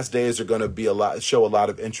the last days are going to show a lot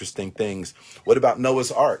of interesting things. What about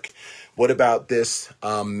Noah's Ark? What about this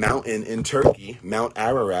mountain in Turkey, Mount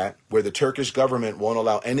Ararat, where the Turkish government won't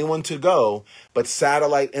allow anyone to go, but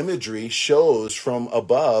satellite imagery shows from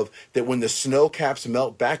above that when the snow caps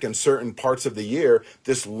melt back in certain parts of the year,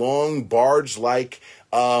 this long barge-like,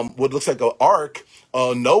 what looks like an ark,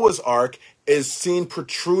 Noah's Ark, is seen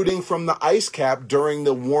protruding from the ice cap during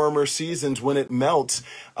the warmer seasons when it melts.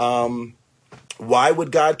 Why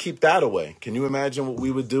would God keep that away? Can you imagine what we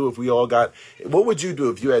would do if we all got... What would you do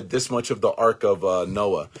if you had this much of the Ark of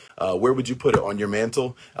Noah? Where would you put it? On your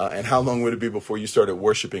mantle? And how long would it be before you started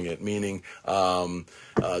worshiping it? Meaning,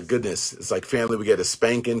 goodness, it's like family would get a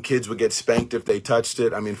spanking. Kids would get spanked if they touched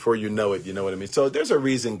it. I mean, before you know it, you know what I mean? So there's a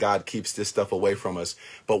reason God keeps this stuff away from us.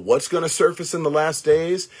 But what's going to surface in the last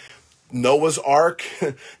days? Noah's Ark,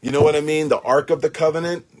 you know what I mean? The Ark of the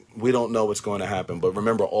Covenant. We don't know what's going to happen. But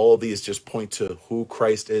remember, all these just point to who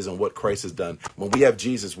Christ is and what Christ has done. When we have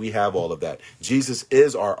Jesus, we have all of that. Jesus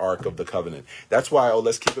is our Ark of the Covenant. That's why,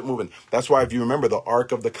 let's keep it moving. That's why, if you remember, the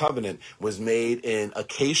Ark of the Covenant was made in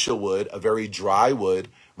acacia wood, a very dry wood,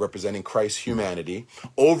 representing Christ's humanity,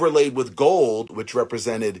 overlaid with gold, which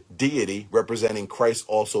represented deity, representing Christ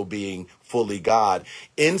also being fully God.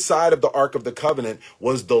 Inside of the Ark of the Covenant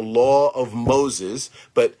was the law of Moses,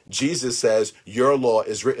 but Jesus says, your law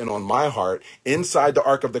is written on my heart. Inside the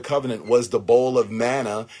Ark of the Covenant was the bowl of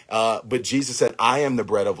manna, but Jesus said, I am the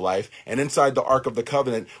bread of life. And inside the Ark of the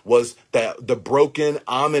Covenant was the broken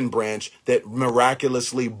almond branch that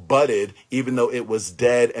miraculously budded, even though it was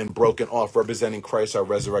dead and broken off, representing Christ, our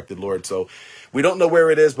resurrected Lord. So we don't know where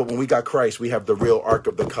it is, but when we got Christ, we have the real Ark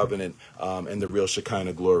of the Covenant and the real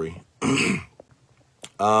Shekinah glory.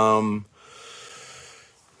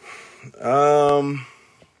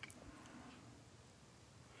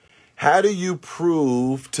 How do you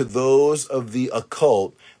prove to those of the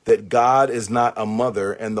occult that God is not a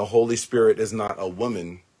mother and the Holy Spirit is not a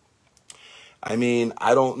woman? I mean,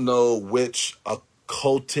 I don't know which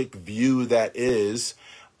occultic view that is.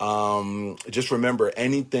 Just remember,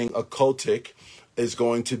 anything occultic is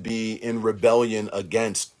going to be in rebellion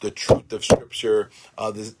against the truth of Scripture.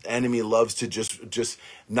 The enemy loves to just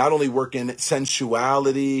not only work in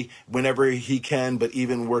sensuality whenever he can, but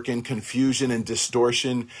even work in confusion and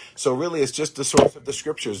distortion. So really, it's just the source of the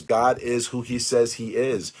Scriptures. God is who he says he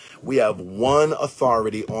is. We have one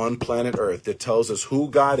authority on planet Earth that tells us who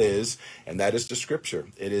God is, and that is the Scripture.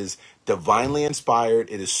 It is divinely inspired.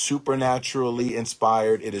 It is supernaturally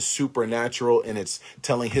inspired. It is supernatural in its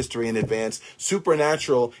telling history in advance,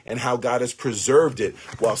 supernatural in how God has preserved it,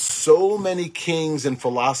 while so many kings and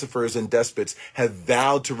philosophers and despots have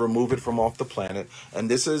vowed to remove it from off the planet. And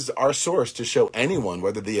this is our source to show anyone,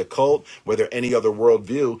 whether the occult, whether any other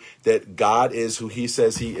worldview, that God is who he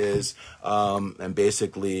says he is. And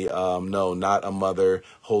basically, no, not a mother.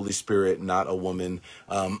 Holy Spirit, not a woman.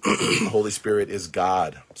 Holy Spirit is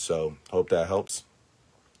God. So hope that helps.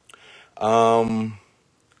 Can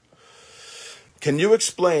you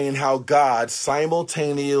explain how God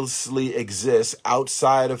simultaneously exists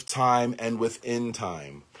outside of time and within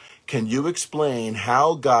time? Can you explain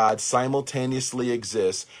how God simultaneously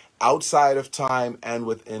exists outside of time and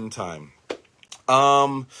within time?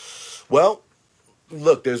 Well,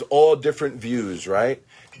 look, there's all different views, right?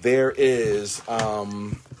 There is,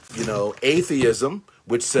 atheism,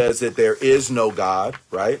 which says that there is no God,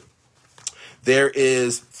 right? There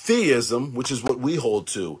is theism, which is what we hold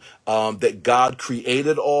to, that God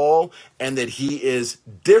created all and that he is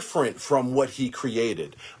different from what he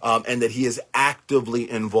created, and that he is actively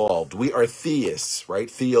involved. We are theists, right?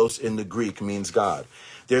 Theos in the Greek means God.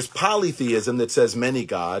 There's polytheism that says many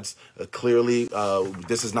gods. Clearly,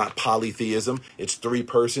 this is not polytheism. It's three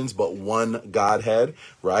persons, but one Godhead,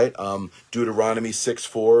 right? Deuteronomy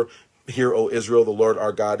 6:4, hear, O Israel, the Lord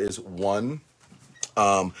our God is one.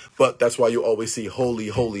 But that's why you always see holy,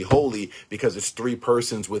 holy, holy, because it's three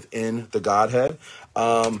persons within the Godhead.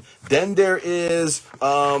 Then there is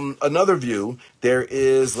another view. There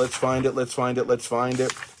is, let's find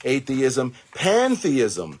it. Atheism,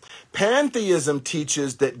 pantheism. Pantheism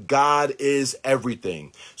teaches that God is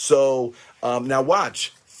everything. So now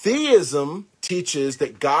watch. Theism teaches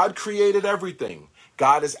that God created everything.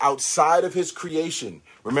 God is outside of his creation.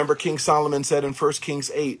 Remember, King Solomon said in 1 Kings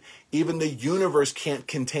 8, even the universe can't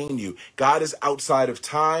contain you. God is outside of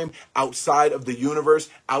time, outside of the universe,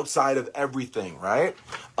 outside of everything, right?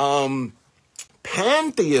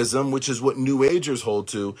 Pantheism, which is what New Agers hold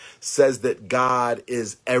to, says that God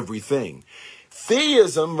is everything.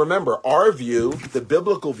 Theism, remember, our view, the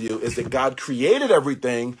biblical view, is that God created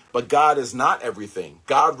everything, but God is not everything.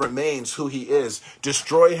 God remains who he is.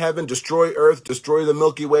 Destroy heaven, destroy earth, destroy the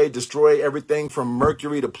Milky Way, destroy everything from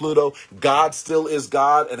Mercury to Pluto. God still is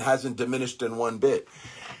God and hasn't diminished in one bit.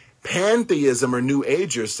 Pantheism or New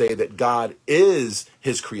Agers say that God is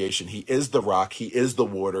his creation. He is the rock. He is the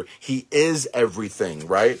water. He is everything,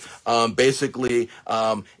 right? Basically,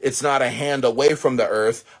 it's not a hand away from the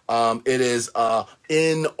earth. It is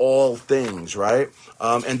in all things, right?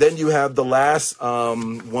 And then you have the last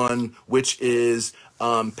one, which is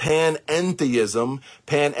panentheism.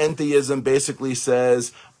 Panentheism basically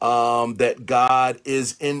says that God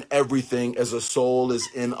is in everything as a soul is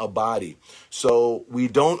in a body. So we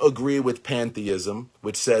don't agree with pantheism,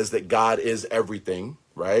 which says that God is everything,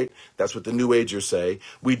 right? That's what the New Agers say.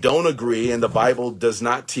 We don't agree, and the Bible does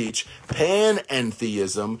not teach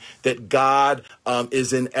panentheism, that God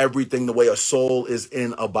is in everything the way a soul is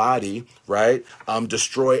in a body, right?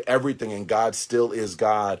 Destroy everything and God still is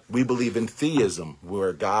God. We believe in theism,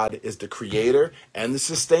 where God is the creator and the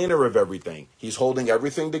sustainer of everything. He's holding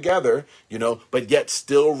everything together, but yet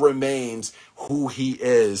still remains who he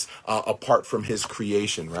is apart from his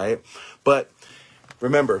creation, right? But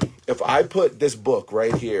remember, if I put this book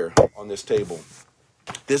right here on this table,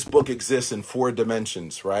 this book exists in 4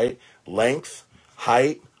 dimensions, right? Length,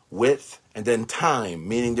 height, width, and then time,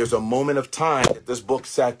 meaning there's a moment of time that this book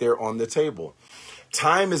sat there on the table.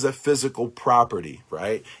 Time is a physical property,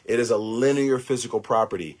 right? It is a linear physical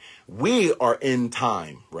property. We are in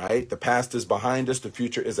time, right? The past is behind us. The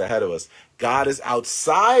future is ahead of us. God is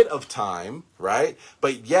outside of time, right?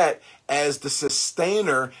 But yet, as the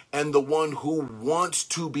sustainer and the one who wants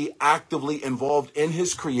to be actively involved in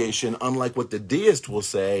his creation, unlike what the deist will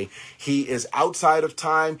say, he is outside of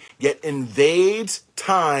time, yet invades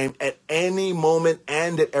time at any moment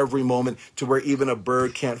and at every moment, to where even a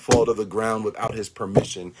bird can't fall to the ground without his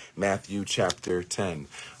permission. Matthew chapter 10.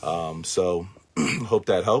 So hope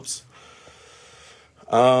that helps.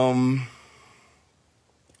 Um,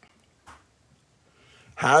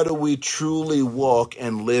 how do we truly walk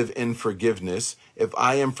and live in forgiveness? If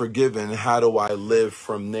I am forgiven, how do I live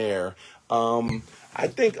from there? I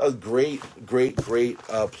think a great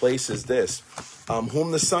place is this.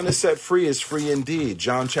 Whom the Son has set free is free indeed.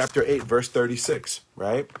 John chapter 8, verse 36,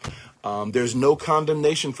 right? There's no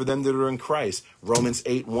condemnation for them that are in Christ. Romans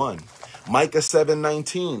 8:1. Micah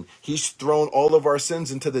 7:19. He's thrown all of our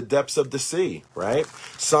sins into the depths of the sea, right?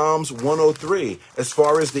 Psalms 103. As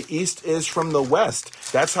far as the east is from the west,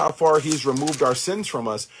 that's how far he's removed our sins from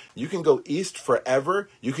us. You can go east forever.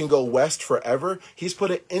 You can go west forever. He's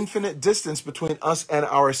put an infinite distance between us and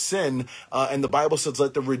our sin. And the Bible says,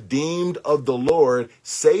 let the redeemed of the Lord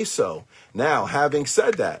say so. Now, having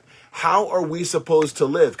said that, how are we supposed to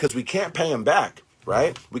live? Because we can't pay him back,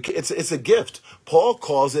 right? It's a gift. Paul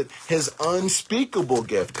calls it his unspeakable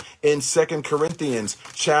gift in 2 Corinthians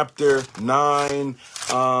chapter 9,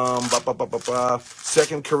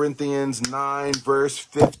 2 Corinthians 9, verse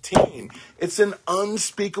 15. It's an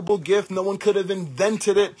unspeakable gift. No one could have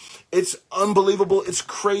invented it. It's unbelievable. It's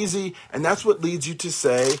crazy. And that's what leads you to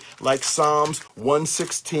say, like Psalms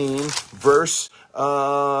 116, verse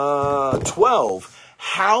 12.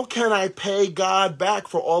 How can I pay God back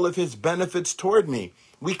for all of his benefits toward me?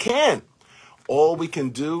 We can't. All we can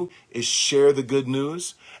do is share the good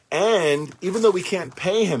news. And even though we can't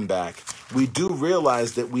pay him back, we do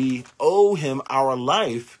realize that we owe him our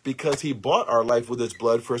life because he bought our life with his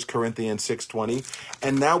blood, 1 Corinthians 6:20.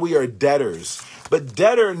 And now we are debtors. But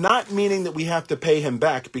debtor, not meaning that we have to pay him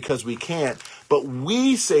back because we can't, but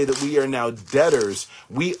we say that we are now debtors.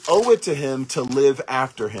 We owe it to him to live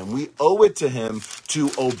after him. We owe it to him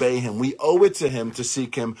to obey him. We owe it to him to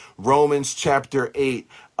seek him. Romans chapter 8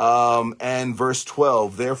 and verse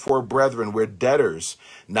 12. Therefore, brethren, we're debtors,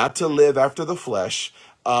 not to live after the flesh.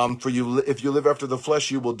 If you live after the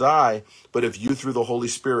flesh, you will die. But if you, through the Holy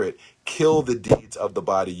Spirit, kill the deeds of the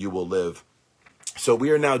body, you will live. So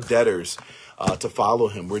we are now debtors to follow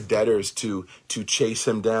him. We're debtors to chase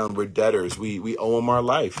him down. We're debtors. We owe him our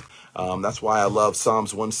life. That's why I love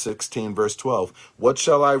Psalms 116, verse 12. What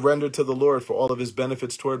shall I render to the Lord for all of his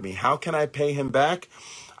benefits toward me? How can I pay him back?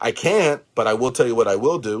 I can't, but I will tell you what I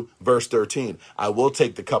will do. Verse 13, I will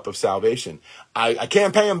take the cup of salvation. I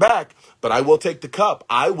can't pay him back, but I will take the cup.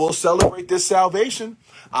 I will celebrate this salvation.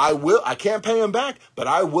 I can't pay him back, but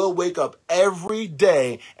I will wake up every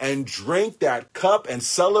day and drink that cup and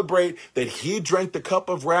celebrate that he drank the cup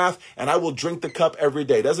of wrath, and I will drink the cup every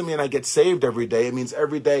day. Doesn't mean I get saved every day. It means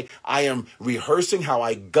every day I am rehearsing how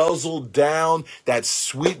I guzzled down that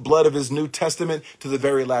sweet blood of his New Testament to the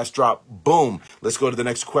very last drop. Boom. Let's go to the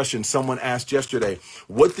next question. Someone asked yesterday,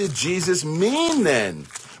 what did Jesus mean then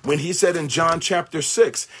when he said in John chapter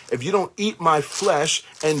 6, if you don't eat my flesh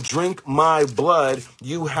and drink my blood,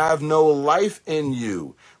 you have no life in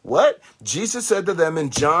you? What? Jesus said to them in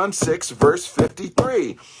John 6, verse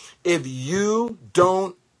 53, if you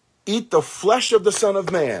don't eat the flesh of the Son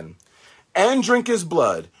of Man and drink his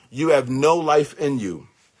blood, you have no life in you.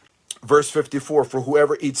 Verse 54, for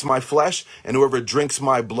whoever eats my flesh and whoever drinks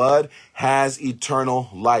my blood has eternal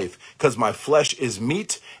life, because my flesh is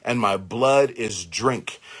meat and my blood is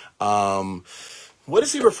drink. What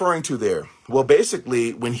is he referring to there? Well,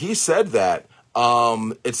 basically, when he said that,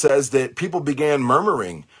 it says that people began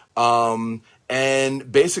murmuring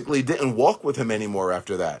and basically didn't walk with him anymore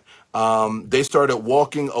after that. They started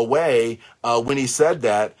walking away when he said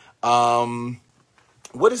that.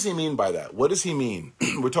 What does he mean by that? What does he mean?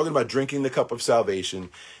 We're talking about drinking the cup of salvation.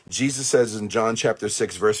 Jesus says in John chapter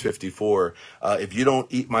 6, verse 54, if you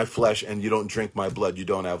don't eat my flesh and you don't drink my blood, you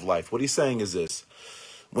don't have life. What he's saying is this.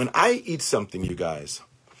 When I eat something, you guys,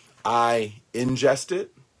 I ingest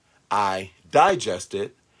it, I digest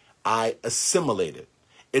it, I assimilate it.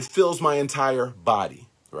 It fills my entire body,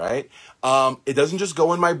 right? It doesn't just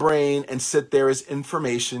go in my brain and sit there as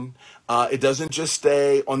information. It doesn't just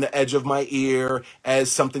stay on the edge of my ear as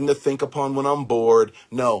something to think upon when I'm bored.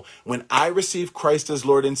 No, when I receive Christ as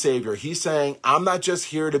Lord and Savior, he's saying, I'm not just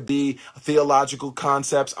here to be theological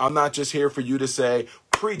concepts. I'm not just here for you to say,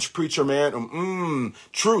 preach, preacher man.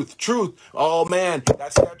 Truth. Oh man,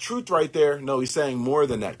 that's that truth right there. No, he's saying more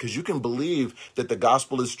than that, because you can believe that the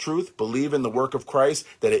gospel is truth, believe in the work of Christ,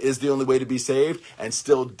 that it is the only way to be saved, and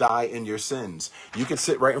still die in your sins. You can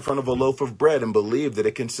sit right in front of a loaf of bread and believe that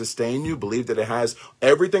it can sustain you, believe that it has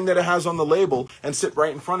everything that it has on the label, and sit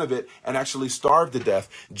right in front of it and actually starve to death.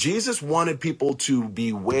 Jesus wanted people to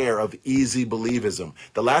beware of easy believism.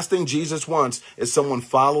 The last thing Jesus wants is someone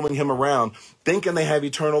following him around thinking they have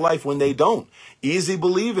eternal life when they don't. Easy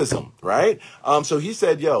believism, right? So he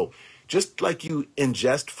said, yo, just like you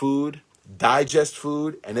ingest food, digest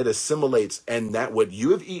food, and it assimilates. And that what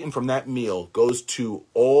you have eaten from that meal goes to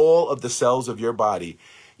all of the cells of your body.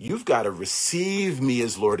 You've got to receive me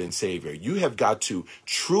as Lord and Savior. You have got to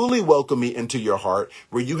truly welcome me into your heart,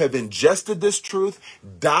 where you have ingested this truth,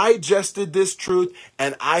 digested this truth,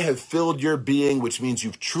 and I have filled your being, which means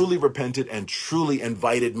you've truly repented and truly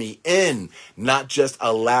invited me in, not just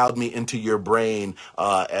allowed me into your brain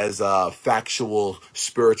as a factual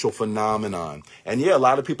spiritual phenomenon. And yeah, a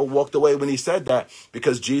lot of people walked away when he said that,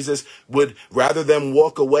 because Jesus would rather them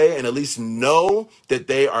walk away and at least know that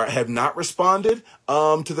they have not responded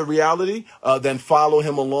to the reality, then follow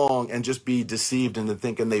him along and just be deceived into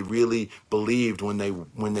thinking they really believed when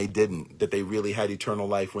they didn't, that they really had eternal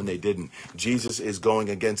life when they didn't. Jesus is going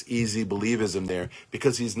against easy believism there,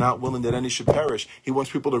 because he's not willing that any should perish. He wants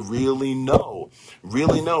people to really know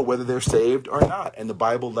whether they're saved or not. And the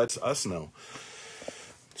Bible lets us know.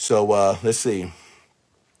 So let's see.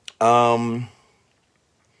 What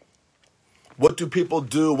do people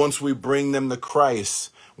do once we bring them to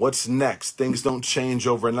Christ? What's next? Things don't change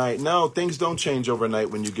overnight. No, things don't change overnight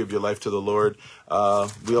when you give your life to the Lord.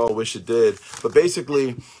 We all wish it did. But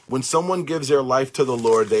basically, when someone gives their life to the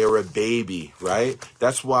Lord, they are a baby, right?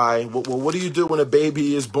 That's why, well, what do you do when a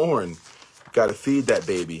baby is born? You got to feed that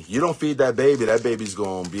baby. You don't feed that baby's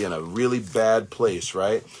going to be in a really bad place,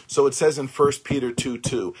 right? So it says in 1 Peter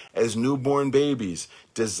 2:2, as newborn babies,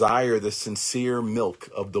 desire the sincere milk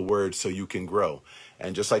of the word so you can grow.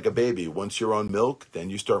 And just like a baby, once you're on milk, then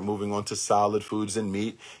you start moving on to solid foods and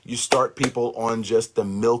meat. You start people on just the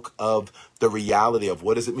milk of the reality of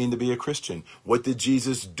what does it mean to be a Christian? What did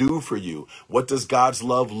Jesus do for you? What does God's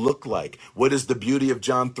love look like? What is the beauty of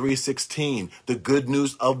John 3:16? The good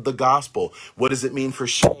news of the gospel. What does it mean for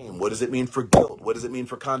shame? What does it mean for guilt? What does it mean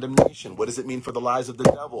for condemnation? What does it mean for the lies of the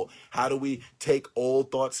devil? How do we take old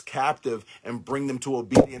thoughts captive and bring them to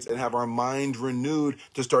obedience and have our mind renewed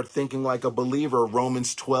to start thinking like a believer?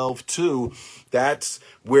 Romans 12:2. That's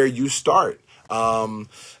where you start.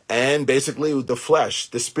 And basically the flesh,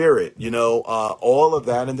 the spirit, all of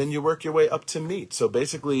that. And then you work your way up to meat. So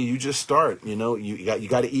basically you just start, you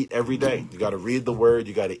got to eat every day. You got to read the word.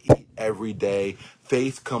 You got to eat every day.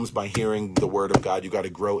 Faith comes by hearing the word of God. You got to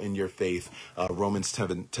grow in your faith. Romans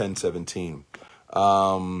 10:17.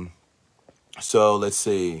 So let's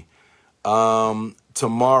see.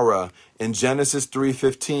 Tomorrow in Genesis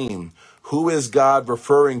 3:15, who is God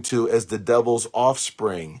referring to as the devil's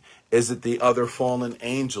offspring? Is it the other fallen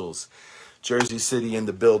angels? Jersey City in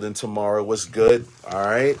the building tomorrow. Was good. All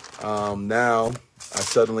right. Now I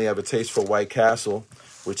suddenly have a taste for White Castle,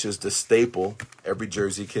 which is the staple. Every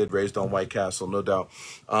Jersey kid raised on White Castle, no doubt.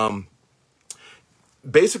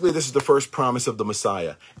 Basically, this is the first promise of the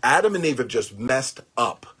Messiah. Adam and Eve have just messed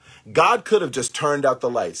up. God could have just turned out the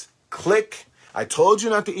lights. Click. I told you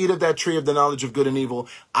not to eat of that tree of the knowledge of good and evil.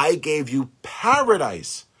 I gave you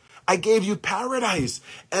paradise. I gave you paradise,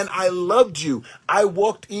 and I loved you. I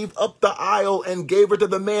walked Eve up the aisle and gave her to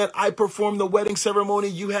the man. I performed the wedding ceremony.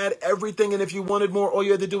 You had everything, and if you wanted more, all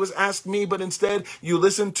you had to do was ask me. But instead, you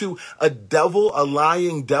listened to a devil, a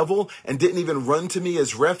lying devil, and didn't even run to me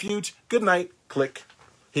as refuge. Good night. Click.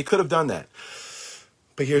 He could have done that.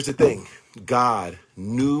 But here's the thing. God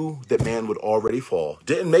knew that man would already fall.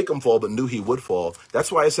 Didn't make him fall, but knew he would fall. That's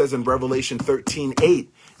why it says in Revelation 13:8,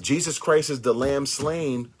 Jesus Christ is the lamb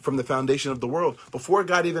slain from the foundation of the world. Before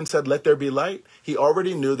God even said, let there be light, he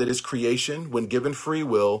already knew that his creation, when given free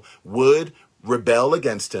will, would rebel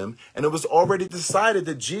against him. And it was already decided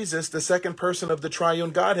that Jesus, the second person of the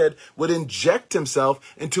triune Godhead, would inject himself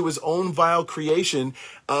into his own vile creation,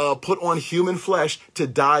 put on human flesh to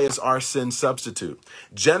die as our sin substitute.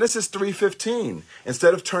 Genesis 3:15,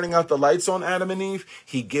 instead of turning out the lights on Adam and Eve,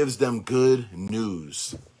 he gives them good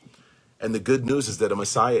news. And the good news is that a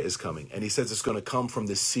Messiah is coming. And he says it's going to come from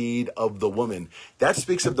the seed of the woman. That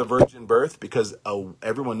speaks of the virgin birth, because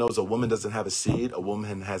everyone knows a woman doesn't have a seed. A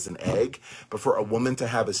woman has an egg. But for a woman to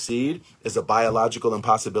have a seed is a biological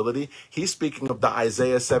impossibility. He's speaking of the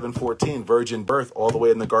Isaiah 7:14, virgin birth, all the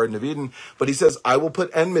way in the Garden of Eden. But he says, I will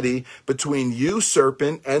put enmity between you,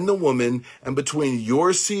 serpent, and the woman, and between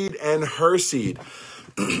your seed and her seed.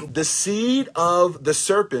 The seed of the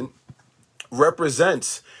serpent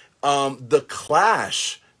represents the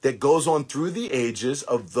clash that goes on through the ages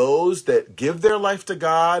of those that give their life to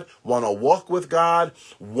God, want to walk with God,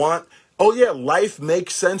 life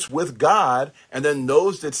makes sense with God. And then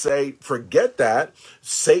those that say, forget that.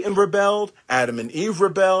 Satan rebelled, Adam and Eve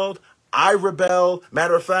rebelled, I rebel?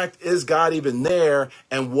 Matter of fact, is God even there?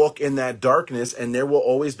 And walk in that darkness, and there will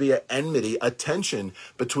always be an enmity, a tension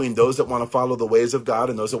between those that want to follow the ways of God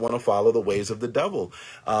and those that want to follow the ways of the devil.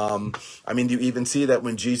 I mean, you even see that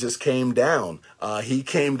when Jesus came down, he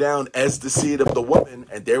came down as the seed of the woman,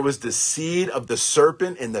 and there was the seed of the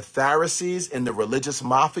serpent in the Pharisees, in the religious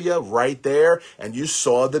mafia right there, and you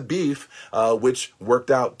saw the beef, which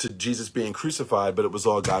worked out to Jesus being crucified, but it was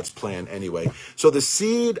all God's plan anyway. So the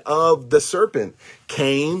seed of the serpent,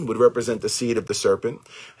 Cain would represent the seed of the serpent.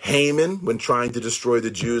 Haman, when trying to destroy the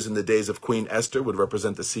Jews in the days of Queen Esther, would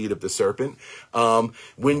represent the seed of the serpent.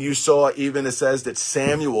 When you saw, even it says that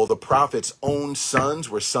Samuel, the prophet's own sons,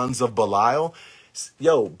 were sons of Belial.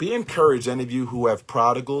 Yo, be encouraged, any of you who have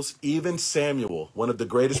prodigals. Even Samuel, one of the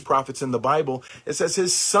greatest prophets in the Bible, it says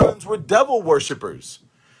his sons were devil worshipers.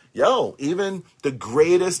 Yo, even the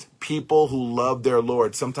greatest people who love their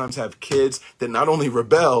Lord sometimes have kids that not only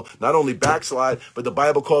rebel, not only backslide, but the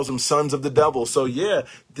Bible calls them sons of the devil. So yeah,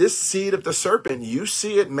 this seed of the serpent, you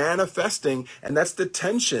see it manifesting, and that's the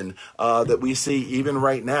tension that we see even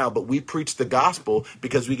right now. But we preach the gospel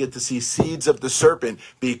because we get to see seeds of the serpent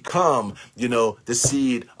become, the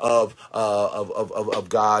seed of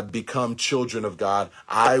God, become children of God.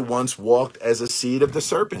 I once walked as a seed of the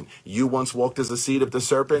serpent. You once walked as a seed of the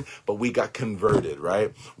serpent, but we got converted,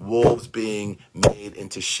 right? Wolves being made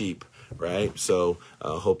into sheep, right? So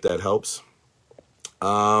hope that helps.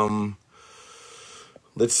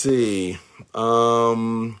 Let's see.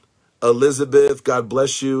 Elizabeth, God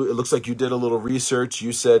bless you. It looks like you did a little research.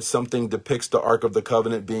 You said something depicts the Ark of the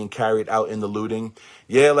Covenant being carried out in the looting.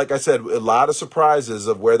 Yeah, like I said, a lot of surprises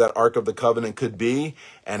of where that Ark of the Covenant could be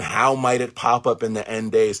and how might it pop up in the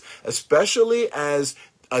end days, especially as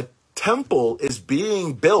a temple is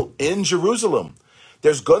being built in Jerusalem.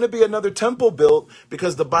 There's going to be another temple built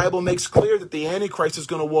because the Bible makes clear that the Antichrist is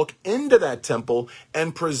going to walk into that temple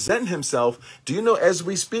and present himself. Do you know, as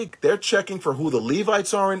we speak, they're checking for who the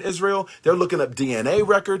Levites are in Israel. They're looking up DNA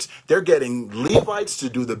records. They're getting Levites to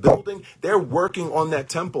do the building. They're working on that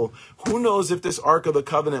temple. Who knows if this Ark of the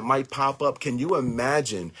Covenant might pop up? Can you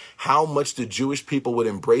imagine how much the Jewish people would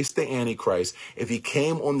embrace the Antichrist if he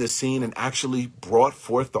came on the scene and actually brought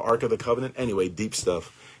forth the Ark of the Covenant? Anyway, deep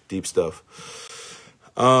stuff, deep stuff.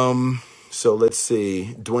 So let's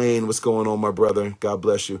see. Dwayne, what's going on, my brother? God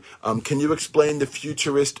bless you. Can you explain the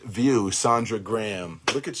futurist view, Sandra Graham?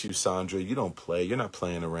 Look at you, Sandra. You don't play. You're not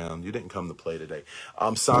playing around. You didn't come to play today.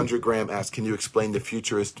 Sandra Graham asked, can you explain the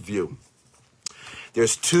futurist view?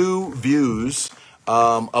 There's two views,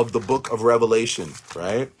 of the book of Revelation,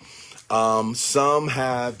 right? There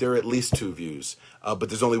are at least two views, but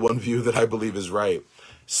there's only one view that I believe is right.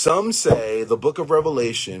 Some say the book of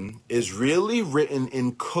Revelation is really written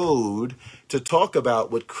in code to talk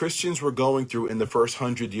about what Christians were going through in the first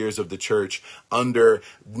 100 years of the church under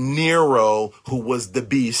Nero, who was the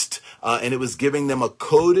beast. And it was giving them a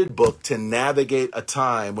coded book to navigate a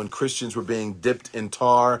time when Christians were being dipped in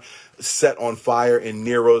tar, set on fire in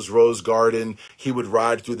Nero's rose garden. He would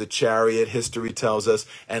ride through the chariot, history tells us,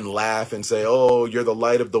 and laugh and say, oh, you're the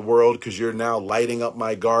light of the world because you're now lighting up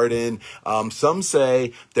my garden. Some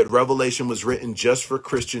say that Revelation was written just for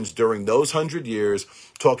Christians during those 100 years,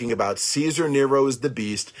 talking about Caesar Nero as the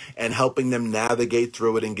beast and helping them navigate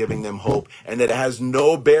through it and giving them hope, and that it has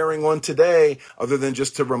no bearing on today other than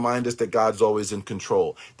just to remind us that God's always in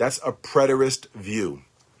control. That's a preterist view.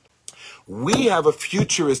 We have a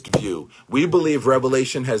futurist view. We believe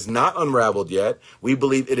Revelation has not unraveled yet. We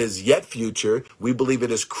believe it is yet future. We believe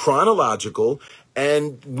it is chronological.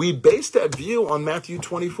 And we base that view on Matthew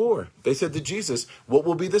 24. They said to Jesus, what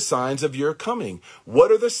will be the signs of your coming?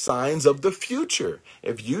 What are the signs of the future?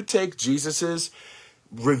 If you take Jesus's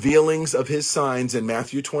revealings of his signs in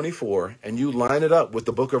Matthew 24 and you line it up with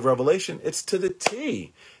the book of Revelation, it's to the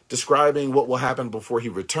T, describing what will happen before he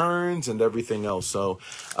returns and everything else. So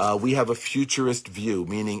we have a futurist view,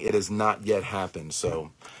 meaning it has not yet happened.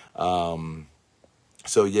 So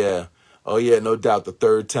yeah. Oh, yeah, no doubt. The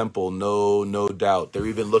third temple, no doubt. They're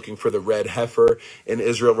even looking for the red heifer in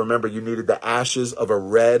Israel. Remember, you needed the ashes of a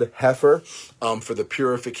red heifer for the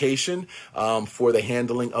purification, for the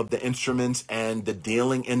handling of the instruments and the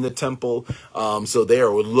dealing in the temple. So they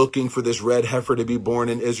are looking for this red heifer to be born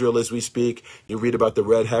in Israel as we speak. You read about the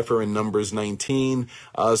red heifer in Numbers 19.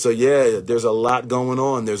 So, yeah, there's a lot going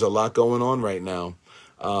on. There's a lot going on right now.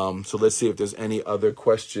 So let's see if there's any other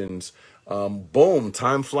questions. Boom,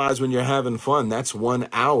 time flies when you're having fun. That's 1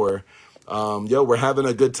 hour. We're having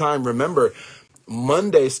a good time. Remember,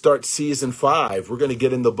 Monday starts season 5. We're going to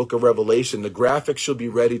get in the book of Revelation. The graphic should be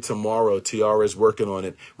ready tomorrow. Tiara is working on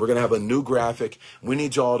it. We're going to have a new graphic. We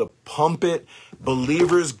need y'all to pump it.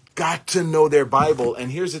 Believers got to know their Bible.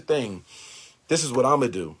 And here's the thing. This is what I'm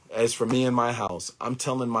going to do. As for me and my house, I'm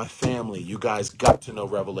telling my family, you guys got to know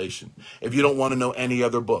Revelation. If you don't want to know any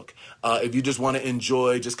other book, if you just want to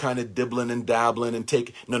enjoy just kind of dibbling and dabbling and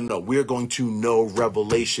no. We're going to know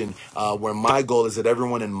Revelation, where my goal is that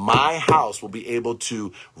everyone in my house will be able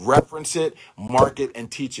to reference it, mark it, and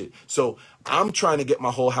teach it. So I'm trying to get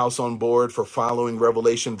my whole house on board for following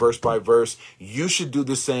Revelation verse by verse. You should do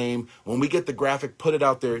the same. When we get the graphic, put it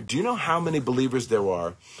out there. Do you know how many believers there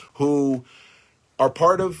are who are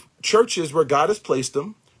part of churches where God has placed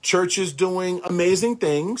them, churches doing amazing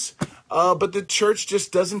things, but the church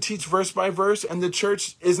just doesn't teach verse by verse, and the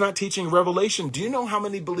church is not teaching Revelation? Do you know how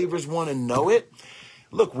many believers want to know it?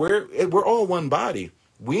 Look, we're all one body.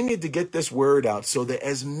 We need to get this word out so that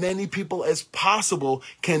as many people as possible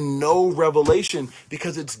can know Revelation,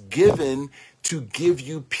 because it's given to give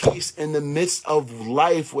you peace in the midst of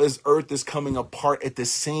life as earth is coming apart at the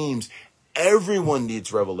seams. Everyone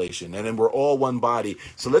needs Revelation, and then we're all one body.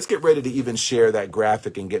 So let's get ready to even share that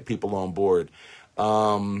graphic and get people on board.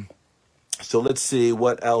 So let's see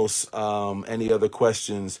what else. Any other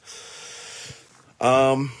questions?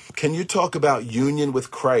 Can you talk about union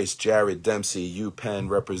with Christ? Jared Dempsey, UPenn,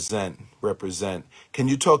 represent. Can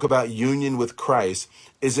you talk about union with Christ?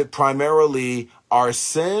 Is it primarily our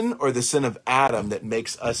sin or the sin of Adam that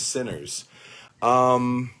makes us sinners?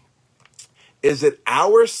 Is it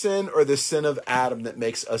our sin or the sin of Adam that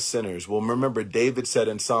makes us sinners? Well, remember, David said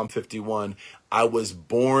in Psalm 51, I was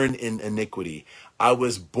born in iniquity. I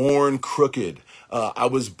was born crooked.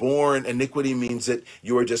 Iniquity means that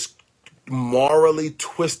you are just morally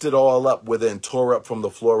twisted all up within, tore up from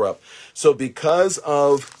the floor up. So because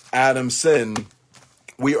of Adam's sin,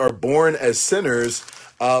 we are born as sinners,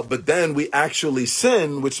 but then we actually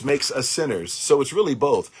sin, which makes us sinners. So it's really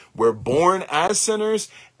both. We're born as sinners,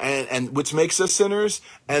 and which makes us sinners,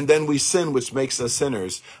 and then we sin, which makes us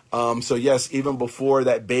sinners. So yes, even before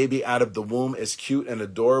that baby out of the womb is cute and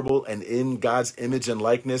adorable and in God's image and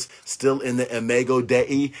likeness, still in the imago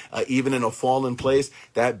Dei, even in a fallen place,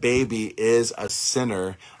 that baby is a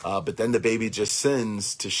sinner. But then the baby just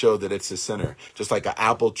sins to show that it's a sinner. Just like an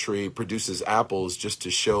apple tree produces apples just to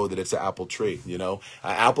show that it's an apple tree. You know,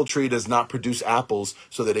 an apple tree does not produce apples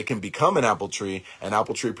so that it can become an apple tree. An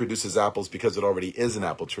apple tree produces apples because it already is an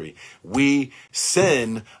apple tree. We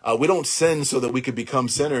sin. We don't sin so that we could become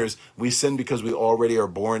sinners. We sin because we already are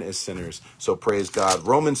born as sinners. So praise God.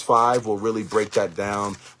 Romans 5 will really break that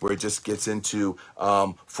down, where it just gets into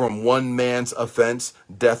from one man's offense,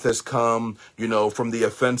 death has come. You know, from the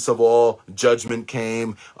offense of all, judgment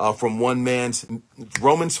came. From one man's,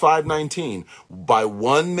 Romans 5:19, by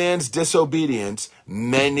one man's disobedience,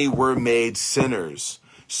 many were made sinners.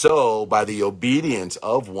 So by the obedience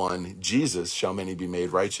of one, Jesus, shall many be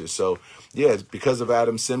made righteous. So yeah, because of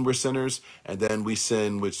Adam's sin, we're sinners, and then we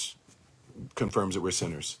sin, which confirms that we're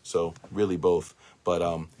sinners. So really both. But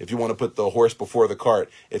if you want to put the horse before the cart,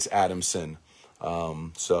 it's Adam's sin.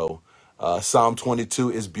 Psalm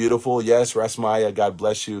 22 is beautiful. Yes, Rasmaya, God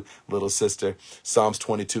bless you, little sister. Psalms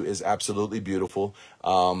 22 is absolutely beautiful,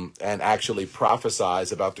 and actually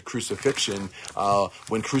prophesies about the crucifixion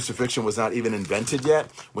when crucifixion was not even invented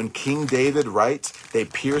yet. When King David writes, they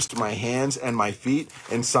pierced my hands and my feet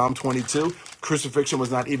in Psalm 22, crucifixion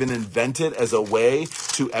was not even invented as a way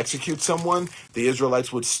to execute someone. The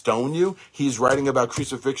Israelites would stone you. He's writing about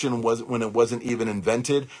crucifixion when it wasn't even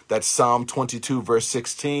invented. That's Psalm 22, verse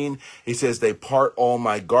 16. He says, they part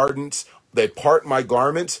my garments,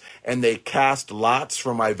 and they cast lots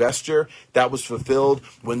for my vesture. That was fulfilled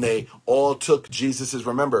when they all took Jesus's.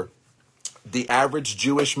 Remember, the average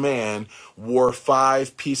Jewish man wore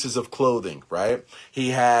 5 pieces of clothing, right? He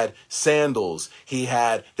had sandals. He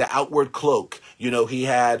had the outward cloak. You know, he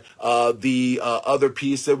had the other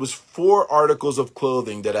piece. There was 4 articles of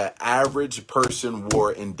clothing that an average person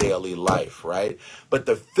wore in daily life, right? But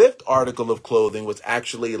the 5th article of clothing was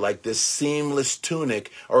actually like this seamless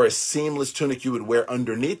tunic, or a seamless tunic you would wear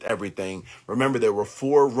underneath everything. Remember, there were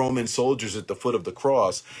 4 Roman soldiers at the foot of the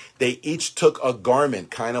cross. They each took a garment,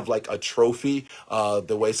 kind of like a trophy,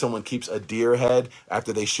 the way someone keeps a deer head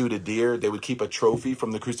after they shoot a deer. They would keep a trophy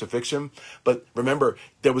from the crucifixion. But remember,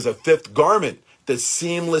 there was a 5th garment, the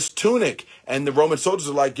seamless tunic. And the Roman soldiers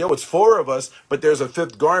are like, yo, it's 4 of us, but there's a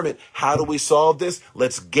 5th garment. How do we solve this?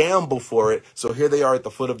 Let's gamble for it. So here they are at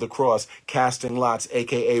the foot of the cross, casting lots,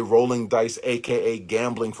 aka rolling dice, aka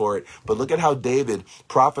gambling for it. But look at how David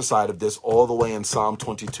prophesied of this all the way in Psalm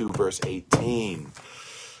 22, verse 18.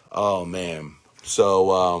 Oh, man.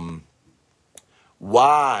 So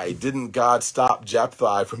why didn't God stop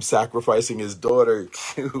Jephthah from sacrificing his daughter?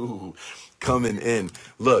 Coming in.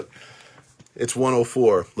 Look, it's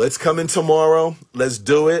 104. Let's come in tomorrow. Let's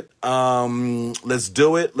do it. Let's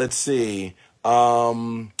do it. Let's see.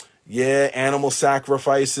 Yeah, animal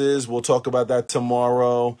sacrifices. We'll talk about that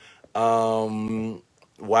tomorrow. Wow.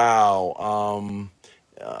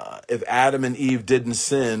 If Adam and Eve didn't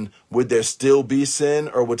sin, would there still be sin,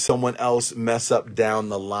 or would someone else mess up down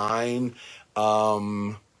the line?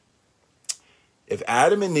 Um, if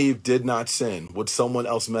Adam and Eve did not sin, would someone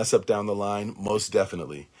else mess up down the line? Most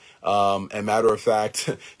definitely. And matter of fact,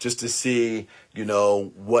 just to see,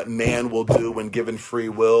 what man will do when given free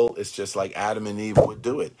will, it's just like Adam and Eve would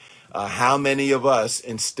do it. How many of us,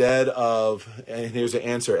 instead of, and here's the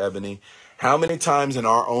answer, Ebony, how many times in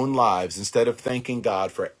our own lives, instead of thanking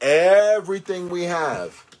God for everything we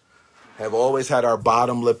have always had our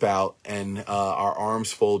bottom lip out and our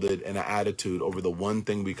arms folded and an attitude over the one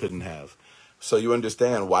thing we couldn't have? So you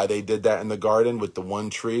understand why they did that in the garden with the one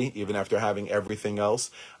tree, even after having everything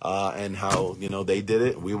else, and how, they did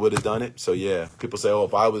it. We would have done it. So, yeah, people say, oh,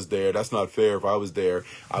 if I was there, that's not fair. If I was there,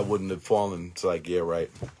 I wouldn't have fallen. It's like, yeah, right.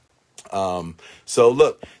 So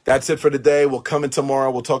look, that's it for today. We'll come in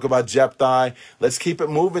tomorrow. We'll talk about Jephthah. Let's keep it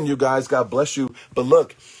moving, you guys. God bless you. But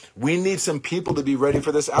look, we need some people to be ready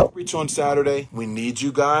for this outreach on Saturday. We need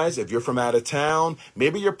you guys. If you're from out of town,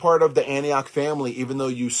 maybe you're part of the Antioch family, even though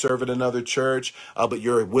you serve at another church, but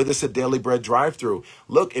you're with us at Daily Bread Drive-Thru.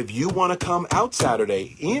 Look, if you want to come out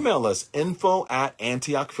Saturday, email us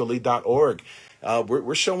info@antiochphilly.org.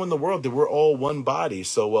 We're showing the world that we're all one body.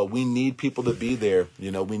 So we need people to be there.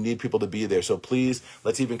 We need people to be there. So please,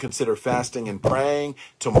 let's even consider fasting and praying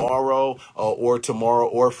tomorrow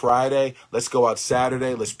or Friday. Let's go out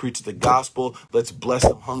Saturday. Let's preach the gospel. Let's bless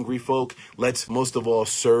some hungry folk. Let's most of all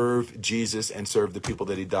serve Jesus and serve the people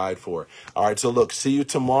that he died for. All right. So look, see you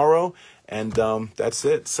tomorrow. And that's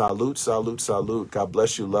it. Salute, salute, salute. God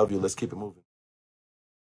bless you. Love you. Let's keep it moving.